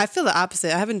do you, I feel the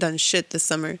opposite. I haven't done shit this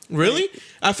summer. really?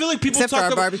 I feel like people Except for talk our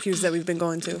about, barbecues that we've been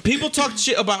going to. people talk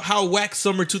shit about how whack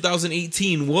summer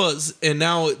 2018 was, and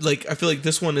now like I feel like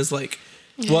this one is like,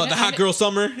 well, the hot girl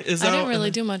summer is I out. didn't really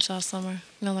and do much last summer.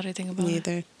 Now that I think about it.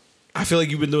 Neither. I feel like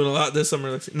you've been doing a lot this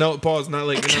summer. Lexi. No, pause. Not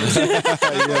like. You know,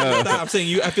 Stop. I'm saying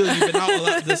you. I feel like you've been out a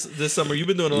lot this summer. You've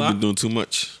been doing a You've lot. been doing too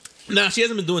much. Nah, she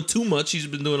hasn't been doing too much. She's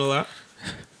been doing a lot.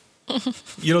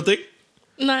 You don't think?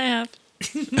 No, I have.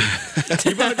 You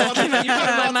better go out tonight. You better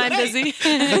go out I'm tonight. busy.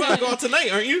 You better go out tonight,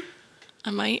 aren't you?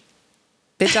 I might.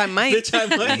 Bitch, I might. Bitch,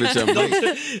 I might. Bitch, I'm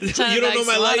like, Trying You to don't know bag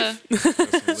my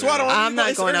Swada. life. So I don't. I'm not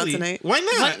it's going out early. tonight. Why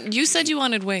not? What? You said you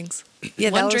wanted wings.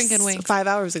 Yeah, One that drink was and wings. 5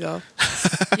 hours ago.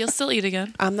 You'll still eat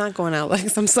again. I'm not going out,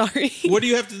 Lex. I'm sorry. What do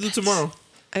you have to do tomorrow?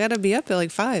 I gotta be up at like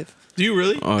 5. Do you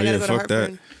really? oh I gotta yeah, go to fuck that.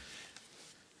 Heartburn.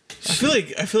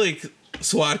 I feel like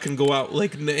SWAT can go out.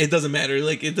 Like it doesn't matter.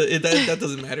 Like that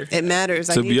doesn't matter. It matters.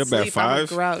 I To need be up at sleep. I'm a 5?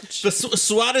 grouch. The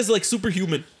SWAT is like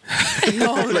superhuman.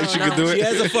 No, Like she could do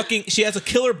She it. has a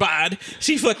killer bod.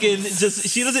 She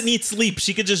doesn't need sleep.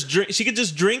 She could just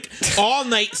drink all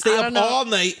night, stay I up don't know. all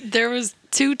night. There was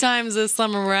 2 times this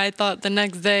summer where I thought the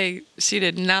next day she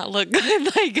did not look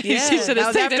good. Like Yeah, she should that have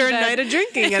was stayed after a in bed. night of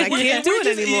drinking, and I can't do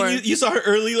it anymore. You saw her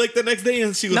early like the next day,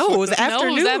 and she was No, it was fucked up. No,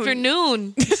 it was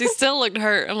afternoon. afternoon. She still looked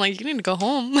hurt. I'm like, you need to go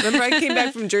home. Remember, I came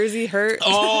back from Jersey hurt.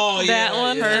 Oh yeah, that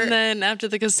one, yeah. and then after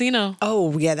the casino.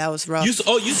 Oh yeah, that was rough. You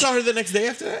saw her the next day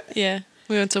after that. Yeah,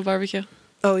 we went to a barbecue.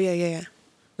 Oh yeah.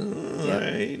 All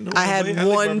right. No, I had like one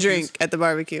barbecues. drink at the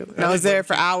barbecue, and I like was there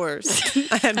for hours.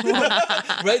 I had one.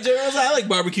 Right, Jerry? I like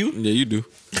barbecue. Yeah, you do.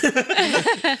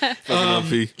 Fucking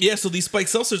LP. Yeah, so these spiked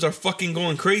seltzers are fucking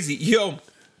going crazy. Yo,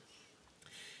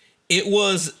 it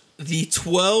was the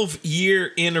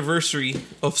 12-year anniversary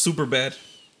of Superbad.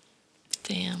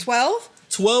 Damn. 12?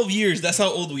 12 years. That's how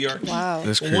old we are. Wow.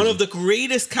 That's crazy. One of the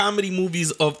greatest comedy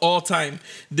movies of all time.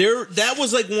 That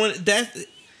was like one that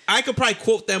I could probably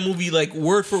quote that movie like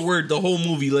word for word, the whole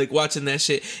movie, like watching that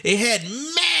shit. It had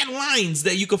mad lines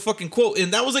that you could fucking quote,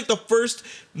 and that was like the first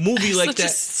movie like Such that. a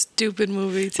stupid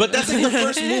movie. Too. But that's like the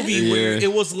first movie where Yeah.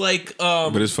 it was like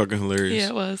But it's fucking hilarious. yeah,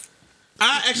 it was.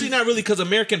 actually not really, because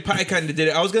American Pie kind of did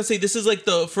it. I was gonna say this is like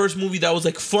the first movie that was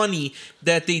like funny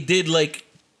that they did like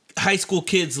high school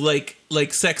kids like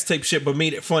sex type shit, but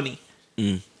made it funny.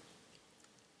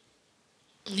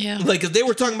 Yeah. Like they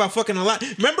were talking about fucking a lot.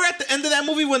 Remember at the end of that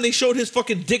movie when they showed his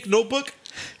fucking dick notebook?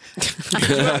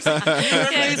 Yeah,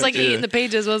 he was like eating the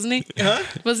pages, wasn't he? Huh?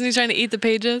 Wasn't he trying to eat the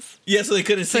pages? Yeah, so they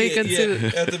couldn't see you it. couldn't Yeah, see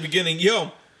it. at the beginning.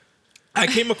 Yo, I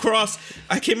came across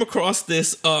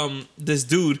this this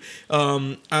dude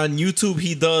on YouTube.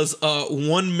 He does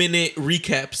 1 minute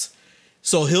recaps.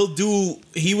 So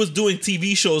he was doing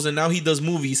TV shows and now he does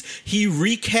movies. He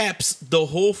recaps the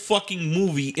whole fucking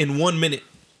movie in 1 minute.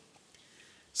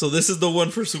 So this is the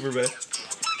one for Superbad.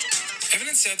 Evan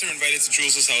and Seth are invited to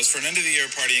Jules' house for an end-of-the-year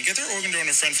party and get their organ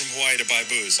donor friend from Hawaii to buy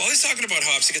booze. While he's talking about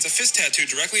hops, he gets a fist tattooed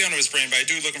directly onto his brain by a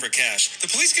dude looking for cash. The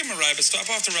police give him a ride, but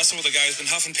stop off to wrestle with a guy who's been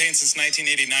huffing pain since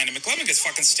 1989, and McLovin gets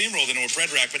fucking steamrolled into a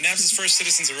bread rack, but nabs his first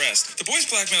citizen's arrest. The boys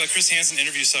blackmail a Chris Hansen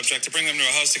interview subject to bring them to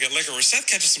a house to get liquor, where Seth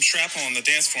catches some shrapnel on the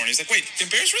dance floor, and he's like, wait, can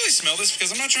bears really smell this?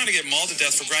 Because I'm not trying to get mauled to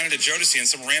death for grinding to Jodeci in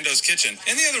some rando's kitchen.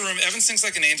 In the other room, Evan sings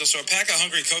like an angel, so a pack of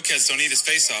hungry cokeheads don't eat his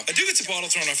face off. A dude gets a bottle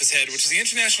thrown off his head, which is the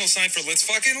international sign for let's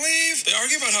fucking leave. They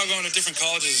argue about how going to different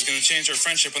colleges is going to change their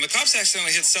friendship when the cops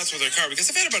accidentally hit Seth with their car because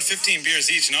they've had about 15 beers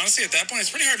each, and honestly, at that point, it's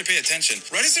pretty hard to pay attention.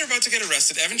 Right as they're about to get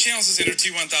arrested, Evan channels his inner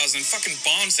T-1000 and fucking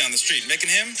bombs down the street,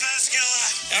 making him...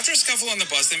 After a scuffle on the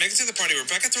bus, they make it to the party where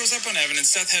Becca throws up on Evan and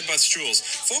Seth headbutts Jules.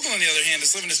 Fogel, on the other hand,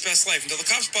 is living his best life until the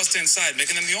cops bust inside,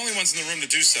 making them the only ones in the room to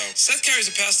do so. Seth carries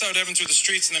a passed-out Evan through the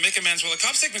streets, and they make amends while the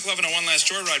cops take McLovin on one last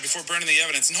joyride before burning the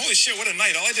evidence. And holy shit, what a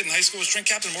night. All I did in high school was drink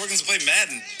Captain Morgan's and play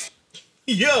Madden.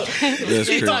 Yo, That's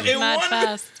crazy. Mad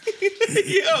fast.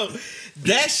 Yo,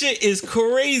 that shit is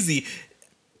crazy.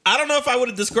 I don't know if I would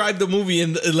have described the movie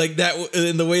in like that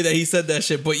in the way that he said that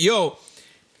shit, but yo,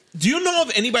 do you know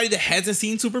of anybody that hasn't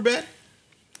seen Superbad?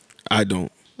 I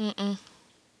don't.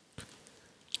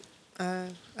 I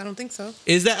don't think so.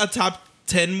 Is that a top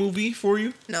 10 movie for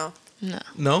you? No. No.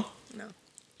 No, No.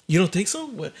 you don't think so.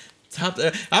 What top?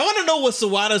 I want to know what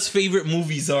Sawada's favorite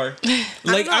movies are.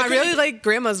 Like I really like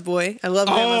Grandma's Boy. I love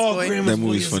Grandma's Boy. Grandma's That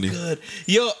movie's Boy is funny. Good.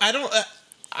 Yo, I don't.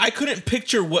 I couldn't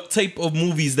picture what type of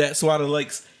movies that Sawada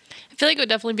likes. I feel like it would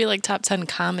definitely be like top 10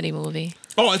 comedy movie.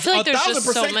 Oh, I it's feel like there's just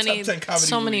 1,000% so top many, 10 comedy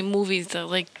so many movie. movies that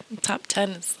like top 10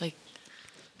 is like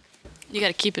you got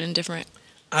to keep it in different.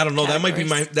 I don't know.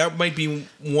 Categories. That might be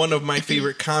one of my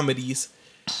favorite comedies.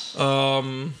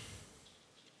 I'm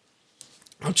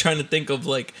trying to think of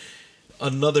like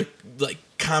another like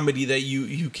comedy that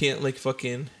you can't like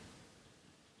fucking.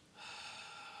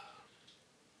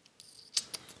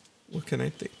 What can I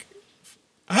think?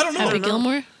 I don't know. Happy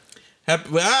Gilmore.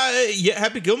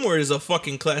 Happy Gilmore is a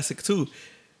fucking classic too.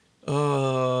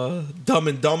 Dumb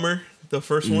and Dumber, the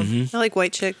first one. I like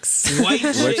White Chicks. White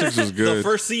Chicks was good. The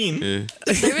first scene.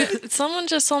 Yeah. Someone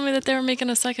just told me that they were making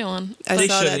a second one. I They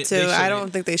saw that shouldn't. too. They I shouldn't.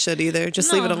 don't think they should either.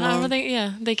 Just leave it alone.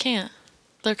 They can't.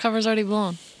 Their cover's already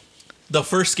blown. The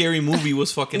first Scary Movie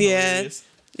was fucking Yeah. hilarious.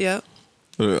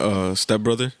 Yep. Step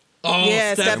Brother. Oh,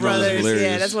 Yeah, Step Brothers. hilarious.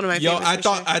 Yeah, that's one of my Yo,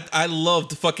 favorites. I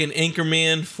loved fucking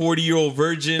Anchorman, 40-Year-Old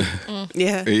Virgin.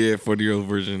 Yeah. Yeah, 40-year-old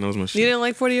version. That was my shit. You didn't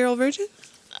like 40-Year-Old Virgin?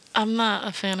 I'm not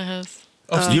a fan of his.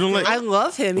 You don't like? I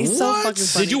love him. He's so What? fucking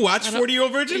funny. Did you watch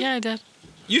 40-Year-Old Virgin? Yeah, I did.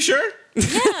 You sure?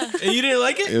 And you didn't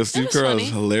like it? Yo, Steve was Carell funny. is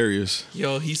hilarious.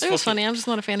 Yo, he's It was fucking- funny. I'm just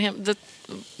not a fan of him.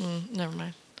 Never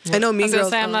mind. I know I Mean was gonna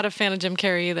Girls. say I'm not a fan of Jim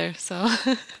Carrey either. So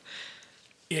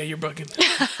Yeah, you're bugging.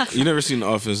 You never seen The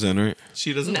Office then, right?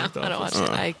 She doesn't no, like The I don't Office. watch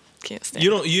it. I can't stand.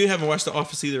 You haven't watched The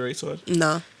Office either, right? So,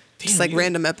 No. Just like you-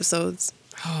 random episodes.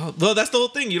 well, that's the whole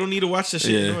thing. You don't need to watch this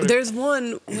shit. Yeah. in order. There's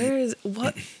one. Where is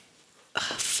what?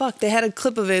 Fuck! They had a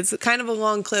clip of it. It's kind of a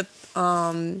long clip,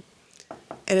 and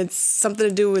it's something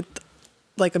to do with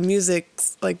like a music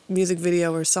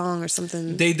video or song or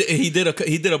something. He did a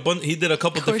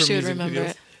couple Of course different you music would remember videos.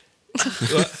 it. Of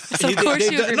course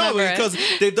you would no, remember it. because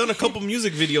they've done a couple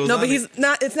music videos. No, on but it. he's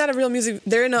not. It's not a real music.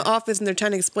 They're in an office and they're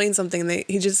trying to explain something. And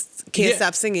he just can't Yeah.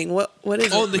 stop singing. What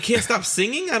is Oh, it? they can't stop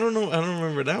singing. I don't know. I don't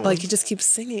remember that one. Like he just keeps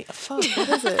singing. Fuck. What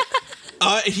is it?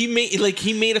 He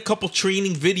made a couple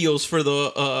training videos for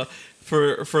the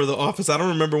for the Office. I don't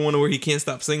remember one where he can't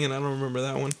stop singing. I don't remember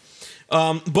that one.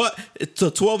 But it's a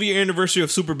 12-year anniversary of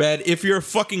Superbad. If you're a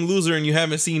fucking loser and you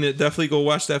haven't seen it, definitely go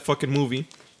watch that fucking movie.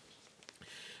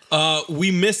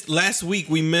 Last week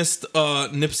we missed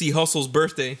Nipsey Hussle's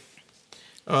birthday.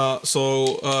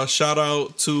 So shout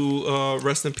out to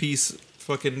rest in peace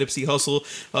fucking Nipsey Hussle.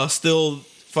 Still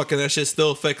fucking that shit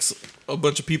still affects a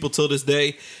bunch of people till this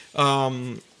day.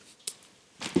 But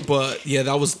yeah,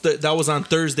 that was on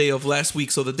Thursday of last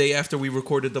week, so the day after we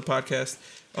recorded the podcast.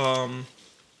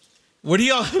 What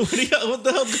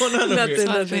the hell's going on over Nothing. here?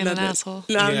 Stop being an nothing. asshole.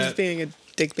 No, I'm Yeah. just being a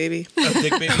dick baby.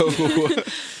 Dick baby.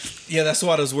 Yeah, that's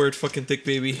Swada's word, fucking dick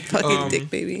baby. Fucking dick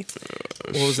baby.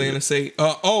 What was I gonna say?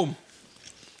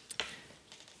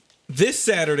 This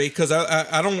Saturday, because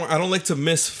I don't like to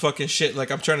miss fucking shit. Like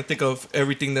I'm trying to think of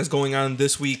everything that's going on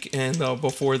this week and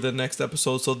before the next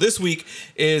episode. So this week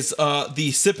is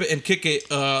the Sip It and Kick It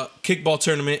kickball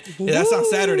tournament. Yeah, that's on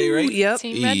Saturday, right? Yep.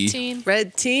 Team Red E. Team.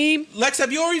 Red team. Lex,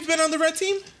 have you always been on the red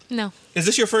team? No. Is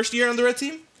this your first year on the red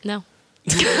team? No.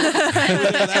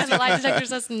 The lie detector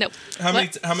says no. How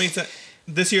What? many times?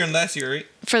 This year and last year, right?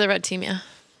 For the red team, yeah.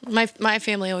 My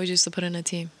family always used to put in a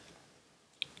team,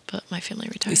 but my family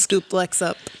We retired. scooped Lex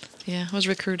up. Yeah, I was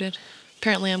recruited.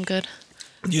 Apparently, I'm good.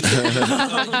 You took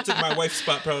my wife's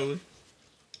spot probably.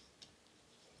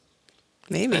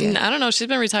 Maybe. And I don't know. She's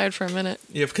been retired for a minute.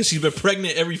 Yeah, because she's been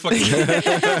pregnant every fucking year.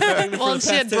 Well,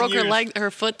 she had past 10 broke years.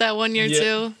 her foot that one year Yeah.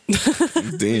 too.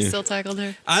 Damn. Still tackled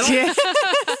her. I don't. Yeah.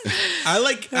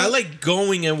 I like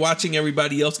going and watching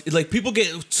everybody else. Like people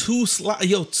get too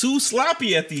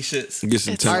sloppy at these shits. Get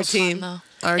some It's Our time. so fun, team. though.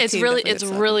 Our It's team really definitely it's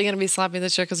gets really gonna be sloppy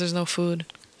this year because there's no food.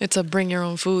 It's a bring your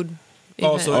own food.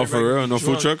 Oh, event. so- Oh, for real? No Drunk.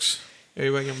 food trucks?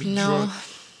 Everybody gonna be No. drunk.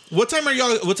 What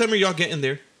time are y'all getting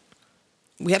there?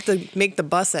 We have to make the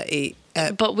bus at 8.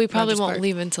 But we probably Rogers won't Park.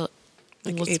 leave until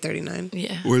Like let's- 8:39.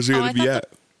 Yeah. Where's it Oh, gonna I be thought at?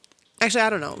 Actually, I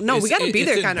don't know. No, we got to be It's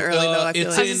there in, kind of early though. I feel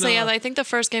it's I like. was gonna say, in, yeah, I think the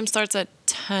first game starts at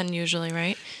 10 usually,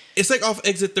 right? It's like off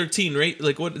exit 13, right?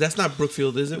 Like what? That's not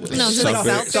Brookfield, is it? No, it's like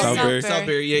Southbury. Southbury.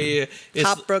 Southbury. Yeah. It's,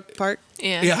 Hopbrook Park.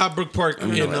 Yeah. Yeah, Hopbrook Park know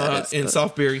where that is, in but-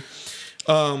 Southbury.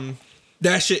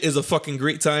 That shit is a fucking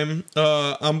great time.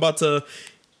 I'm about to.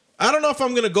 I don't know if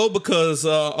I'm gonna go because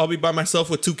I'll be by myself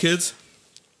with 2 kids.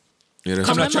 Yeah, that's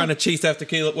I'm my not trying to mom. chase after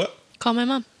Caleb. What? Call my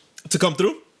mom. To come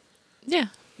through? Yeah.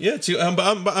 Yeah,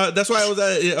 that's why I was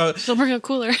at. She'll bring a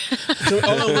cooler.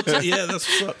 Yeah, that's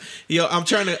what's up. Yo, I'm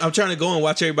trying to go and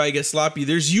watch everybody get sloppy.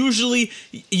 There's usually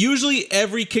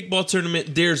every kickball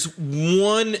tournament. There's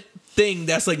one thing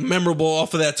that's like memorable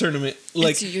off of that tournament.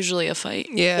 Like, It's usually a fight.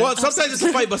 Yeah. well, sometimes it's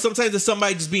a fight, but sometimes it's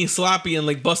somebody just being sloppy and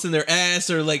like busting their ass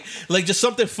or like just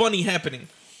something funny happening.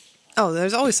 Oh,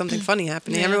 there's always something funny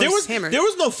happening. Yeah. Everyone's There hammered.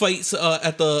 was no fights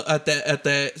at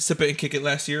that Sip It and Kick It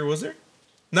last year, was there?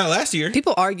 Not last year.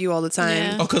 People argue all the time.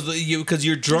 Yeah. Oh, because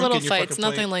you're drunk Little and you're fights, fucking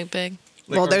nothing playing. like big.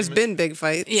 Like Well, there's arguments. been big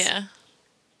fights. Yeah.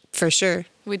 For sure.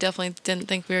 We definitely didn't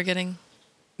think we were getting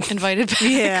invited back.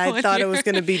 Yeah, I one thought it year. was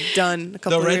going to be done a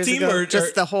couple The red years team ago. or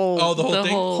Just the whole. Oh, the whole the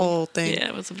thing. whole thing. Yeah,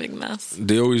 it was a big mess.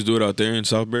 They always do it out there in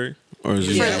Southbury? Or is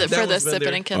it Yeah, for that the one's been Sip It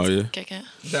there. and Kids Oh, yeah? Kick It.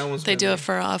 That one's They been do there. it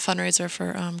for a fundraiser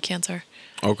for cancer.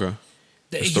 Okay.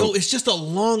 Yo, it's just a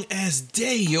long ass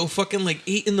day, yo. Fucking like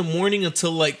 8 in the morning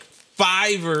until like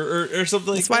 5 or something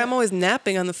like That's why that. I'm always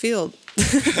napping on the field.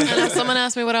 I know someone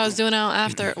asked me what I was doing out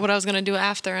after, what I was gonna do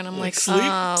after, and I'm like, sleep? listen,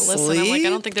 I'm like, I Sleep?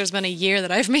 don't think there's been a year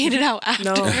that I've made it out after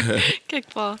No.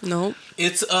 kickball. Nope.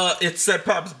 It's Seth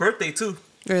Pop's birthday too.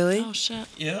 Really? Oh shit.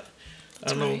 Yeah. I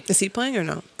don't know. right. Is he playing or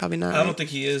no? Probably not. I don't think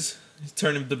he is. He's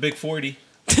turning the big 40.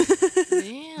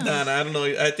 Damn. Nah, I don't know.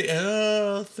 I think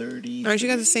 30. Aren't you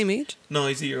guys the same age? No,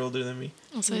 he's a year older than me.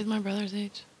 I'll say he's my brother's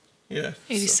age. Yeah.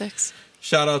 86.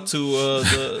 Shout out to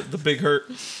the Big Hurt.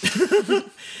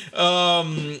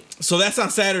 So that's on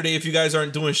Saturday. If you guys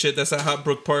aren't doing shit, that's at Hot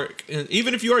Brook Park. And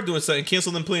even if you are doing something,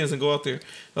 cancel them plans and go out there.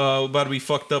 About to be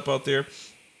fucked up out there.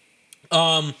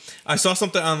 I saw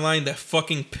something online that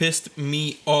fucking pissed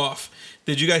me off.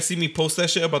 Did you guys see me post that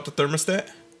shit about the thermostat?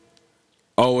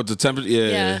 Oh, with the temperature? Yeah.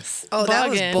 Yes. Oh, that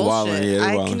was Bugging. bullshit. Wildin', yeah,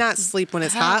 I wildin'. cannot sleep when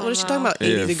it's hot. What is she talking about?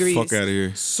 80 Yeah, degrees. fuck out of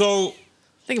here. So I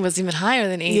think it was even higher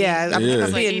than 80. Yeah, I'm Yeah.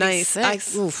 not being Like nice.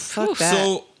 86. Fuck that.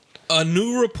 So, a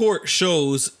new report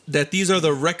shows that these are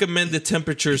the recommended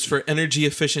temperatures for energy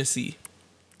efficiency.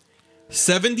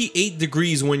 78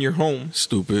 degrees when you're home.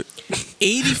 Stupid.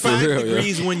 85 For real,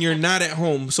 degrees when you're not at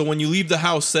home. So when you leave the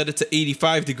house, set it to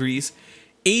 85 degrees.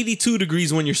 82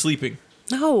 degrees when you're sleeping.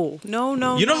 No.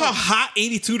 You know how hot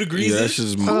 82 degrees Yeah, that's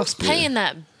is? just Who's paying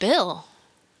that bill?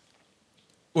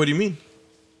 What do you mean?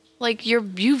 Like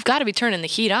you've got to be turning the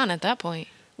heat on at that point.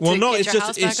 Well, To no, get it's your just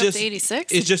house back it's up just to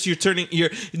 86? it's just you're turning your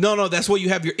no, that's what you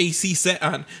have your AC set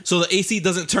on. So the AC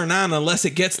doesn't turn on unless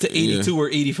it gets to 82 or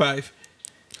 85.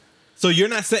 So you're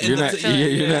not setting You're the not,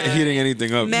 you're not heating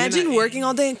anything up. Imagine working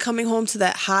all day and coming home to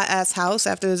that hot ass house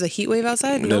after there's a heat wave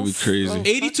outside. That'd be crazy. fuck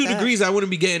 82 that. degrees, I wouldn't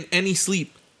be getting any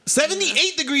sleep.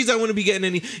 78 degrees, I wouldn't be getting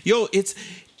any. Yo, it's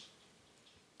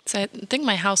So I think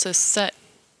my house is set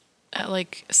at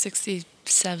like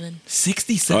 67.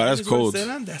 67. Oh, that's is what it cold. said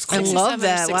on? That's I crazy. love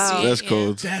 67 or that. Wow. 68, That's yeah.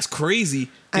 cold. That's crazy.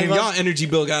 I Damn, love- y'all energy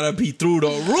bill gotta be through the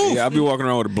roof. Yeah, I'll be walking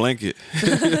around with a blanket.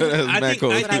 That's I mad think,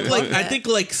 cold. I think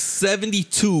like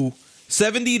 72,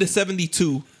 70 to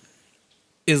 72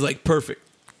 is like perfect.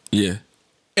 Yeah.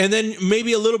 And then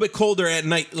maybe a little bit colder at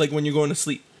night, like when you're going to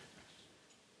sleep.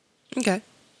 Okay.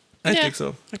 I Yeah. think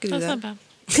so. I could do That's that. not bad.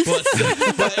 But,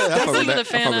 Sleep with a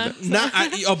fan on. not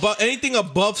above anything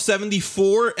above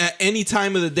 74 at any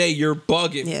time of the day, you're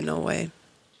bugging. Yeah, no way.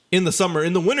 In the summer,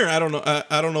 in the winter, I don't know.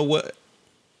 I don't know what.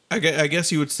 I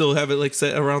guess you would still have it like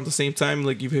set around the same time,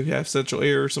 like if you have central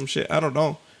air or some shit. I don't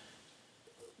know.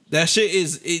 That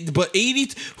shit but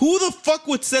 80. Who the fuck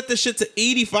would set this shit to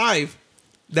 85?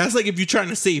 That's like if you're trying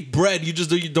to save bread, you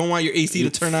don't want your AC to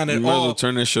turn on You at might as well all.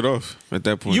 turn that shit off at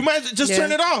that point. You might just Yeah.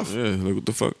 turn it off. Yeah, like what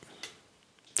the fuck?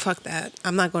 Fuck that.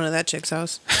 I'm not going to that chick's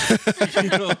house. You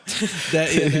know, that,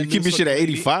 yeah, that Keep your news shit at fucking-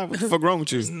 85. What the fuck wrong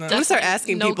with you? I'm gonna start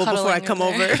asking No people before I cuddling come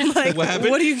in there. over. Like, What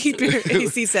happened? what do you keep your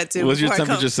AC set to? What's your before I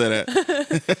come? temperature set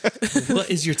at? What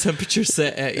is your temperature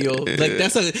set at, yo? Like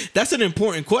that's an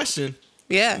important question.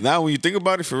 Yeah. Now, when you think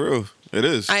about it, for real, it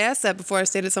is. I asked that before I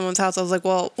stayed at someone's house. I was like,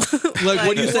 well, Like,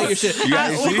 what do you say your shit? You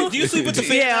got AC? Do you sleep with the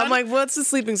fan yeah, on? I'm like, what's the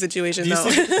sleeping situation Do you though?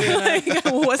 sleep with the fan on?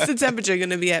 Like, what's the temperature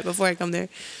going to be at before I come there?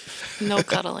 No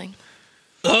cuddling.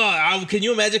 Can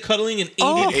you imagine cuddling in 80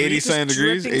 Oh, 80 just something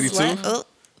degrees, dripping 82? sweat.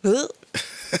 Ugh.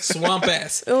 swamp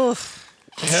ass? Ugh.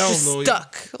 Hell Just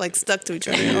no. stuck to each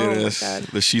other. Yeah, Oh my that's- god.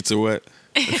 the sheets are wet.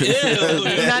 Ew.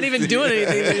 Not even doing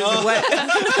anything. They're just wet.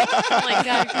 Oh my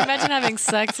God, can you imagine having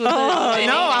sex with Oh, it?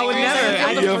 no, I would never.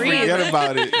 I Yo, could breathe. forget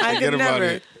about it. I Forget could about never.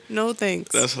 it. No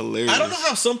thanks. That's hilarious. I don't know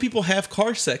how some people have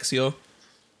car sex, yo.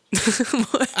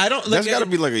 I don't. Like, That's got to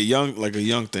be like a young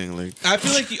thing. Like I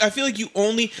feel like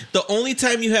the only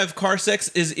time you have car sex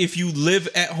is if you live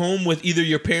at home with either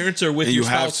your parents or with And your you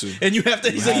have spouse, to. and you have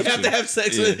to. So you have have to. to have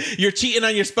sex. Yeah. With, you're cheating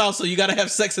on your spouse, so you got to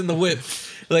have sex in the whip.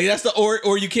 Like that's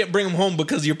or you can't bring them home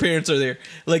because your parents are there.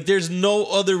 Like there's no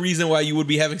other reason why you would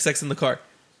be having sex in the car.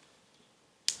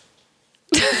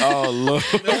 oh Lord.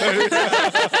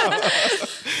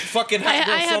 Fucking hot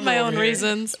girl I had summer my over own here.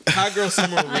 reasons. Hot girl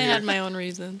summer over I here. had my own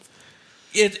reasons.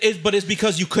 But it's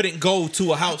because you couldn't go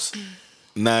to a house.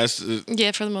 Nah, it's,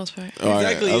 Yeah, for the most part. all right,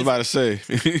 Exactly. I was about to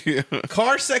say.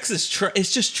 Car sex is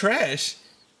it's just trash.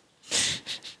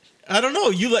 I don't know.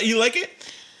 You like it?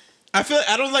 I feel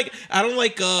I don't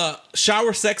like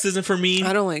shower sex isn't for me.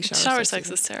 I don't like Shower sex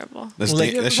is terrible. That's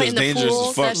Like- that In shit's the dangerous pool,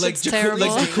 as fuck. that like shit's terrible.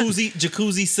 like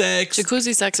jacuzzi sex.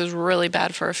 Jacuzzi sex is really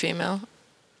bad for a female.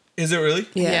 Is it really?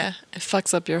 Yeah. It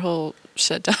fucks up your whole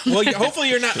shit down. Well, there. hopefully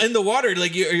you're not in the water.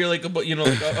 Like you're like like your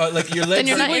legs. Then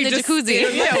you're not are- in the just-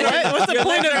 jacuzzi. Yeah, what? What's the your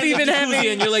point legs are of in the even jacuzzi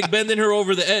having? and you're like bending her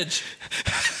over the edge.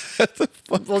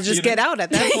 Well, just get out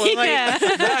at that point. Like, Yeah.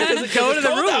 Go to the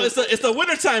room. It's the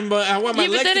winter time, but I want my Yeah,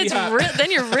 but legs then to be it's hot. then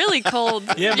you're really cold.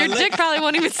 Yeah, my Your leg- dick probably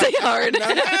won't even stay hard.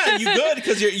 Nah, you good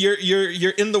because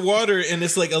you're in the water and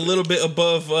it's like a little bit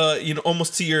above,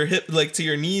 almost to your hip, like to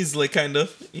your knees, like kind of,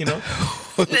 Nah.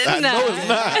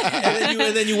 and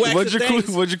then you wax What the things.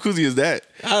 jacuzzi? What jacuzzi is that?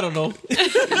 I don't know. I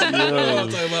don't know what I'm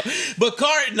talking about. But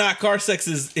car sex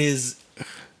is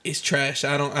trash.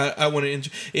 I wouldn't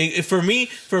enjoy it. For me,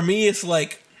 it's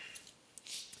like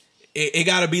it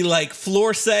gotta be like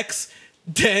floor sex,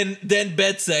 then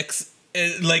bed sex,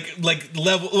 like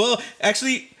level. Well,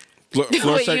 actually, Floor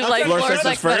Wait, sex, you like floor floor sex is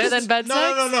sex better first? than bed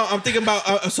sex? no. I'm thinking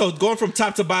about so going from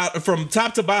top to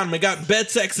bottom. I got bed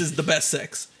sex is the best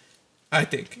sex, I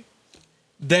think.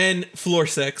 Then floor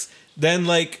sex. Then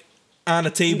like on a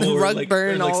table or Rug like,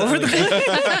 burn or like all over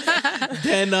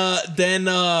something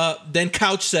like then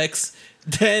couch sex.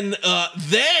 Then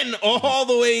all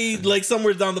the way like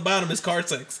somewhere down the bottom is car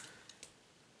sex.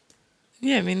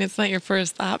 Yeah, I mean, it's not your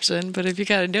first option, but if you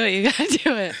gotta do it, you gotta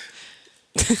do it.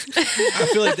 I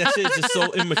feel like that shit is just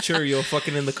so immature, yo,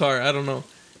 fucking in the car. I don't know.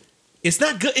 It's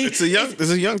not good. It's a young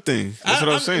thing. That's what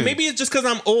I'm saying. Maybe it's just because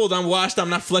I'm old. I'm washed. I'm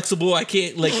not flexible. I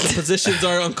can't, like, the positions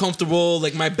are uncomfortable.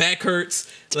 Like, my back hurts.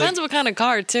 Depends what kind of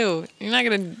car, too. You're not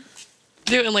gonna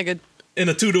do it in like a In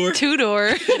a two-door. two-door,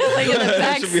 like in the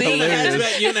back should be seat.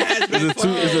 hilarious. You're in a hatchback.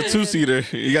 It's a two-seater.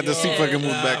 You got the seat fucking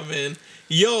moved Nah, back. man.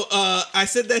 Yo, I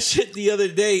said that shit the other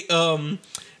day.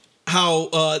 How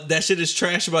that shit is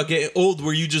trash about getting old,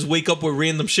 where you just wake up with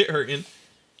random shit hurting,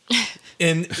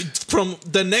 and from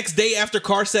the next day after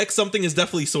car sex, something is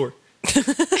definitely sore.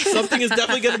 Something is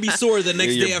definitely gonna be sore the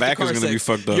next Yeah, your day after back car is sex. gonna be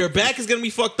fucked up. Your back is gonna be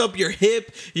fucked up. Your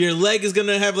hip, your leg is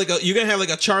gonna have you're gonna have like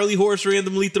a Charlie horse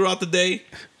randomly throughout the day.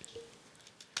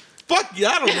 Fuck yeah,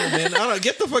 I don't know, man. I don't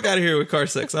get the fuck out of here with car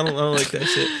sex. I don't like that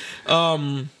shit.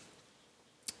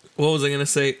 What was I gonna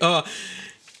say?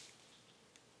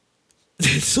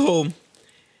 So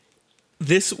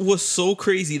this was so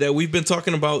crazy that we've been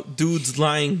talking about dudes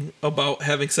lying about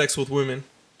having sex with women,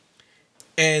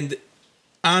 and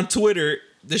on Twitter,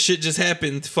 this shit just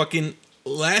happened. Fucking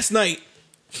last night.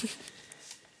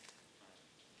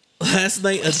 Last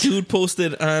night, a dude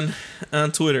posted on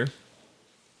Twitter.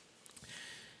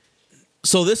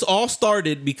 So this all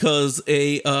started because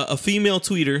a female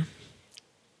tweeter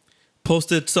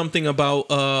posted something about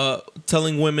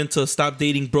telling women to stop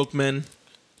dating broke men.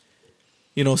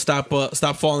 You know, stop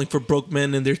falling for broke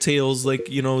men and their tales. Like,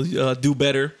 you know, do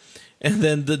better. And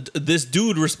then this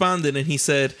dude responded and he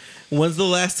said, "When's the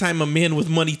last time a man with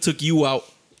money took you out?"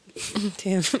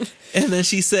 Damn. And then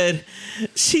she said,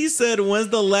 "When's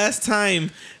the last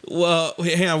time?" Well,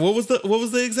 hang on. What was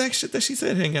the exact shit that she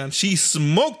said? Hang on. She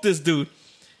smoked this dude.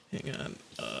 Hang on.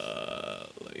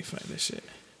 Let me find this shit.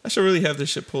 I should really have this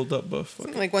shit pulled up, but fuck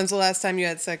it. Like, when's the last time you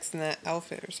had sex in that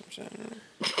outfit or some shit? I don't know.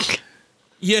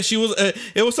 Yeah, she was.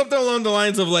 It was something along the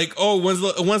lines of like, "Oh, when's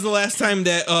the last time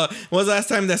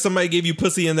that somebody gave you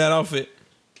pussy in that outfit,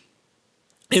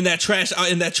 in that trash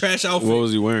outfit?" What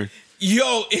was he wearing?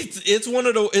 Yo, it's one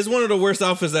of the worst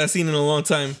outfits that I've seen in a long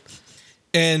time.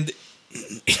 And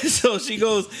so she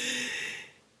goes,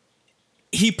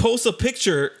 he posts a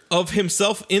picture of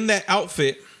himself in that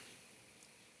outfit.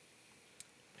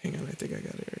 Hang on, I think I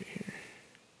got it right here.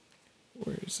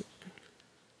 Where is it?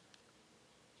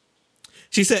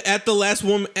 She said, at the last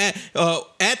woman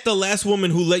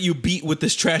who let you beat with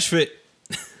this trash fit."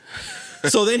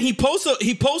 So then he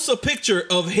posts a picture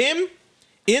of him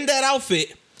in that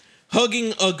outfit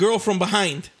hugging a girl from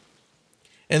behind.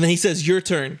 And then he says, "Your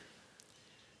turn."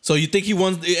 So you think he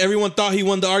won? Everyone thought he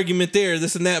won the argument there,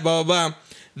 this and that, blah, blah, blah.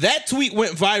 That tweet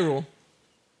went viral.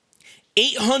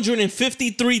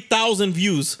 853,000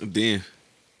 views Damn.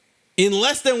 in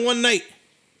less than one night.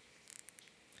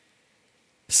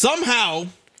 Somehow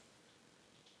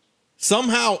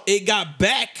it got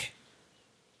back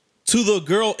to the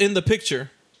girl in the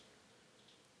picture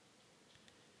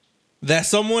that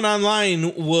someone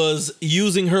online was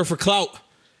using her for clout.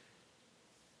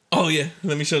 Oh yeah,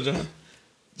 let me show John.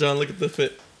 John, look at the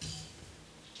fit.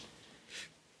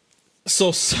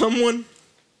 So someone,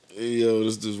 Yo,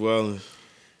 this is wild. The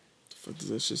fuck does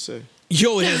that shit say?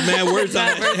 yo, it has mad words on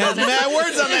it. It has mad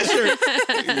words on that shirt.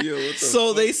 Yo, what the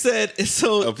So they said,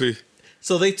 LP.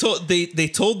 so they told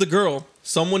the girl,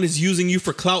 someone is using you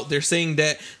for clout. They're saying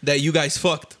that you guys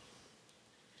fucked.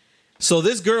 So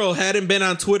this girl hadn't been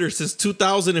on Twitter since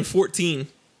 2014.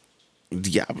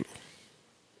 Diablo.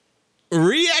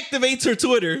 Reactivates her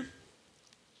Twitter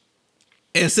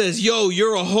and says, "Yo,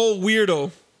 you're a whole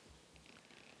weirdo.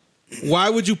 Why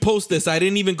would you post this? I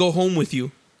didn't even go home with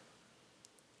you."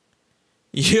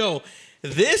 Yo,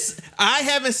 I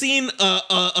haven't seen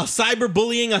a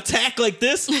cyberbullying attack like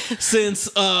this since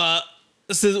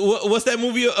what's that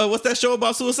movie? What's that show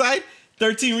about suicide?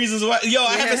 13 Reasons Why. Yo,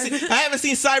 I haven't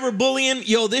seen cyberbullying.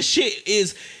 Yo, this shit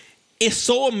it's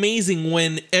so amazing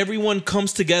when everyone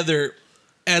comes together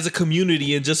as a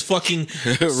community and just fucking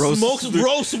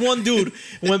roast one dude.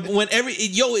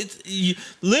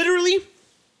 Literally,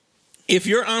 if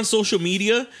you're on social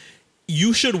media,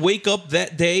 you should wake up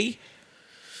that day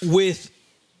with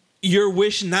your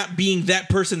wish not being that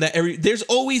person that every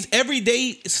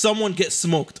day someone gets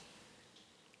smoked.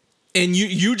 and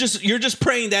you're just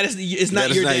praying that it's not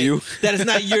That is your not day. you. That is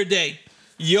not your day.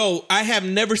 Yo, I have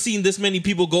never seen this many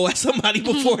people go at somebody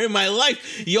before in my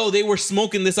life. Yo, they were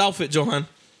smoking this outfit, Johan.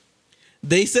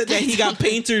 They said that he got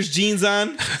painter's jeans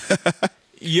on.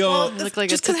 Yo, Look like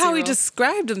just a because how he Tootsie Roll.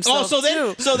 described himself. so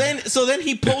then too. so then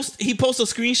he posts a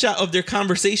screenshot of their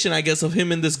conversation, I guess, of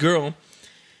him and this girl.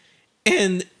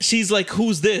 And she's like,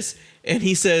 "Who's this?" And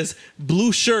he says,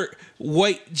 "Blue shirt,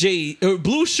 white J, or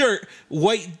blue shirt,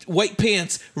 white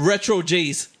pants, retro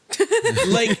J's."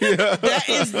 Like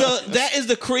that is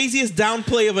the craziest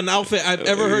downplay of an outfit I've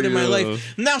ever heard in my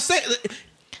life. Now say,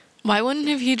 Why wouldn't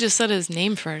have he just said his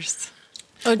name first?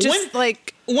 Oh, just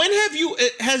like when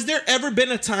has there ever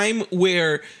been a time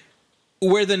where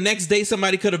the next day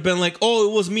somebody could have been like, "Oh,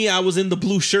 it was me, I was in the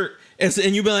blue shirt," and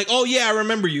you've been like, "Oh yeah, I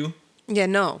remember you." yeah,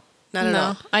 no, not at No,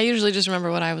 all. I usually just remember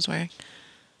what I was wearing.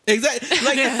 Exactly.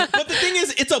 Like, but the thing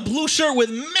is, it's a blue shirt with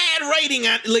mad writing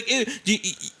on. Like,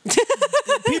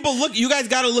 people look. You guys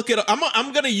got to look it up.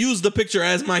 I'm gonna use the picture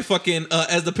as my fucking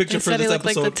as the picture He for said he this looked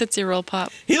like episode. the Tootsie Roll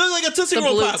Pop. He looked like a Tootsie The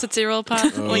Roll blue Pop. Tootsie Roll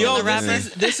Pop. Like Yo, the rapper.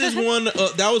 this is one.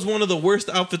 That was one of the worst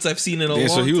outfits I've seen in a Yeah,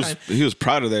 long so time. he was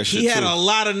proud of that shit He had too. a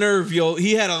lot of nerve, yo.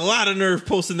 He had a lot of nerve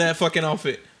posting that fucking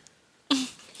outfit.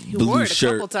 He Blue wore it a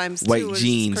shirt, couple times too, white which is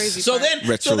jeans. crazy So part. then,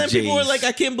 Retro people were J's. like,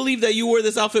 "I can't believe that you wore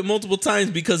this outfit multiple times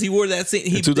because he wore that same."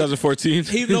 In 2014.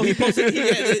 He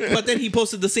posted, but then he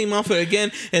posted the same outfit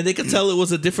again, and they could tell it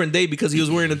was a different day because he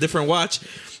was wearing a different watch.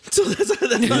 So that's how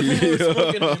people were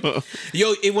smoking him.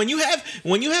 Yo, when you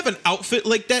have an outfit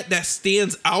like that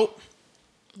stands out.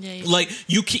 Yeah, Like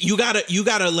you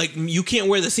gotta like you can't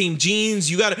wear the same jeans.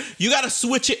 You gotta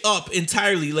switch it up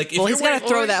entirely. Like if Well, you're he's got wearing, to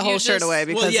throw or that you whole shirt just- away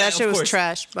because Well, yeah, that shit of was course.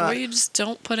 trash. or But you just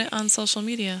don't put it on social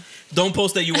media. don't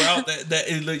post that you were out that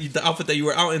the outfit that you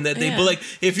were out in that day. Yeah. But like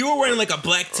if you were wearing like a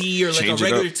black tee or like Change a it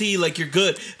regular up. tee, like you're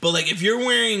good. But like if you're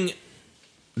wearing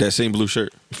That same blue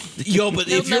shirt. but He'll if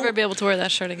you're never be able to wear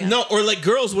that shirt again. no, or like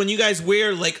girls when you guys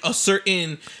wear like a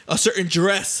certain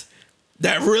dress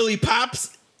that really pops,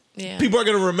 Yeah. people are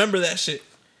gonna remember that shit.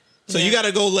 So you Yeah.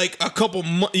 gotta go like a couple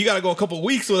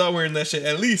weeks without wearing that shit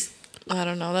at least. I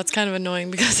don't know. That's kind of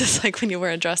annoying because it's like when you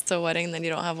wear a dress to a wedding and then you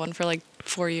don't have one for like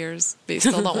 4 years, but you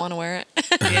still don't want to wear it.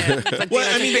 yeah, it's like Well,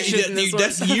 I the mean, pictures in this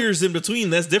that's one. years in between.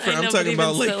 That's different. I know, I'm but talking even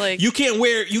about still, like- you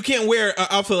can't wear an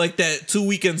outfit like that 2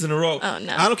 weekends in a row. Oh,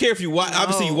 no. I don't care if you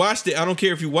obviously you No. watched it. I don't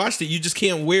care if you watched it. You just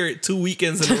can't wear it 2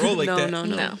 weekends in a row like No, that. no.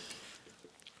 No.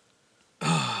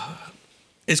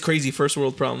 It's crazy first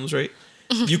world problems, right?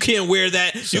 You can't wear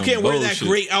that. You Some can't wear that bullshit.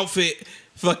 great outfit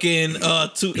fucking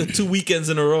 2 weekends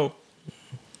in a row.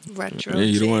 retro. Yeah,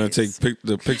 you don't want J's. to take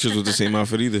the pictures with the same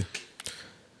outfit either.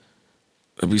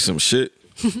 That'd be some shit.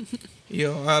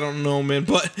 Yo, I don't know, man,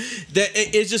 but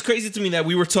it's just crazy to me that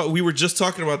we were just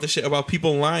talking about this shit about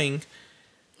people lying.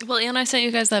 Well, and I sent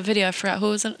you guys that video. I forgot who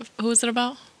was it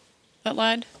about that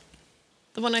lied.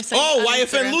 The one I sent. Oh, on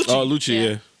YFN Instagram. Lucci. Oh, Lucci,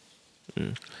 Yeah.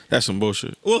 yeah. That's some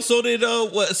bullshit. Well, so did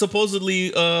what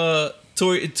supposedly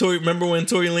Tory. Remember when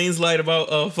Tory Lanez lied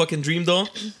about fucking Dream Doll?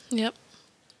 Yep.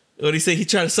 What he say? He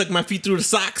tried to suck my feet through the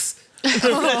socks.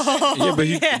 Yeah,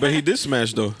 but he did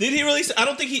smash though. Did he really? I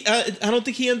don't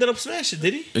think he ended up smashing.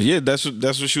 Did he? Yeah, that's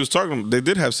what she was talking about. They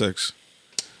did have sex.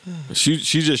 She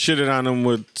just shitted on him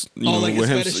with like with his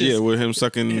him fetishes. with him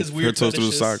sucking His her weird toes through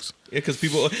the fetishes. socks. Yeah, because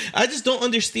people. I just don't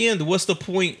understand what's the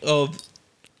point of.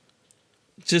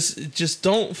 Just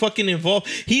don't fucking involve.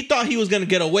 He thought he was gonna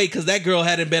get away because that girl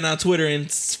hadn't been on Twitter in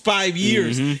 5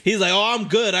 years. Mm-hmm. He's like, "Oh, I'm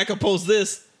good. I can post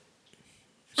this."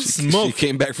 Smoke. She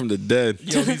came back from the dead.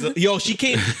 She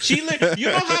came. You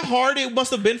know how hard it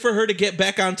must have been for her to get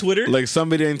back on Twitter. Like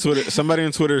somebody on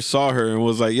Twitter saw her and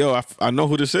was like, "Yo, I know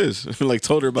who this is." Like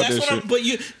told her about That's that what shit. But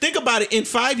you think about it. In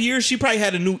 5 years, she probably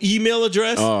had a new email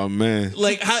address. Oh man.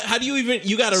 Like, how do you even?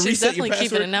 You got to She's reset your definitely keeping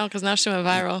password. it now because now she went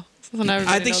viral. So now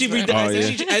I think she everybody knows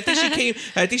redid. about it.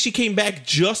 Oh, I think she came back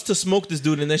just to smoke this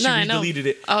dude, and then she No, I know. redeleted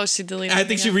it. Oh, she deleted. I it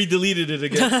think she again. redeleted it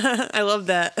again. I love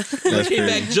that. That's She came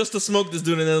crazy. back just to smoke this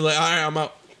dude, and then like, all right, I'm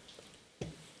out.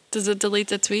 Does it delete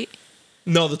the tweet?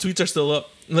 No, the tweets are still up.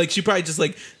 Like she probably just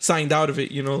like signed out of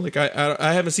it. You know, like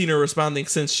I haven't seen her responding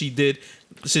since she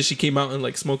came out and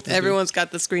like smoked. This dude. Everyone's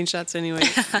got the screenshots anyway.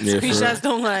 Yeah, for real. Screenshots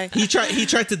don't lie. He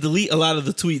tried to delete a lot of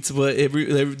the tweets, but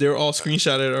they're all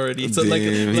screenshotted already. So like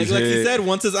Damn, he he said,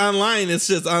 once it's online, it's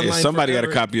just online. Yeah, somebody got a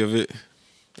forever. copy of it.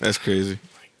 That's crazy.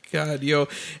 God, yo,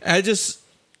 I just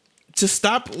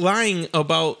stop lying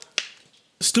about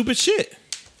stupid shit.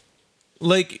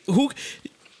 Like who?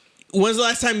 When's the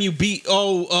last time you beat?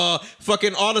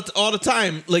 Fucking all the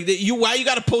time. Like why you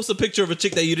got to post a picture of a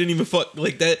chick that you didn't even fuck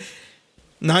like that?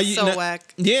 Now you So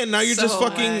whack. Yeah, now you're So just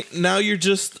fucking. whack. Now you're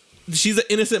just she's an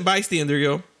innocent bystander,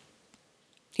 yo.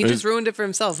 He just ruined it for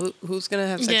himself. Who's gonna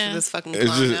have sex Yeah. with this fucking It's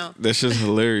clown just now? that's just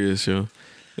hilarious, yo.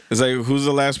 It's like, who's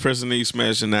the last person that you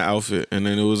smashed in that outfit? And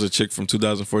then it was a chick from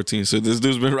 2014. So this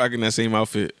dude's been rocking that same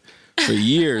outfit for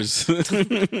years.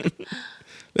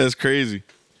 That's crazy.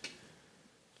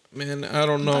 Man, I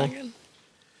don't know.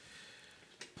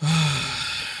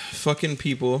 Fucking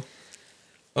people.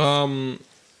 I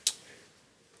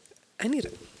need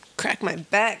to crack my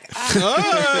back.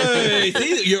 Ah. Hey,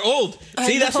 see, you're old.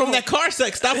 See, that's from that car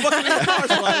sex. Stop fucking in the car.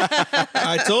 Swat.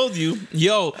 I told you.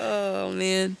 Yo, Oh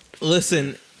man.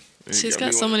 listen. She's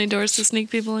got so many doors to sneak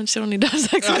people in. She don't need to have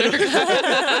sex with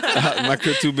her. My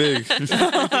crib too big.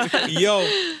 Yo,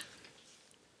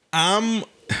 I'm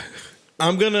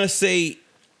gonna say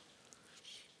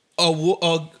a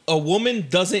woman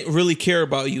doesn't really care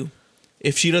about you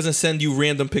if she doesn't send you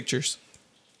random pictures.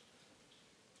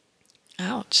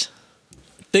 Ouch.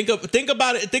 Think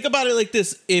about it. Think about it like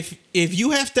this: if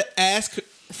you have to ask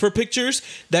for pictures,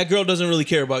 that girl doesn't really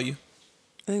care about you.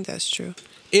 I think that's true.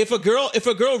 If a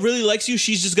girl really likes you,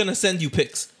 she's just gonna send you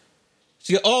pics.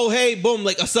 She go, oh hey, boom,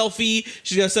 like a selfie.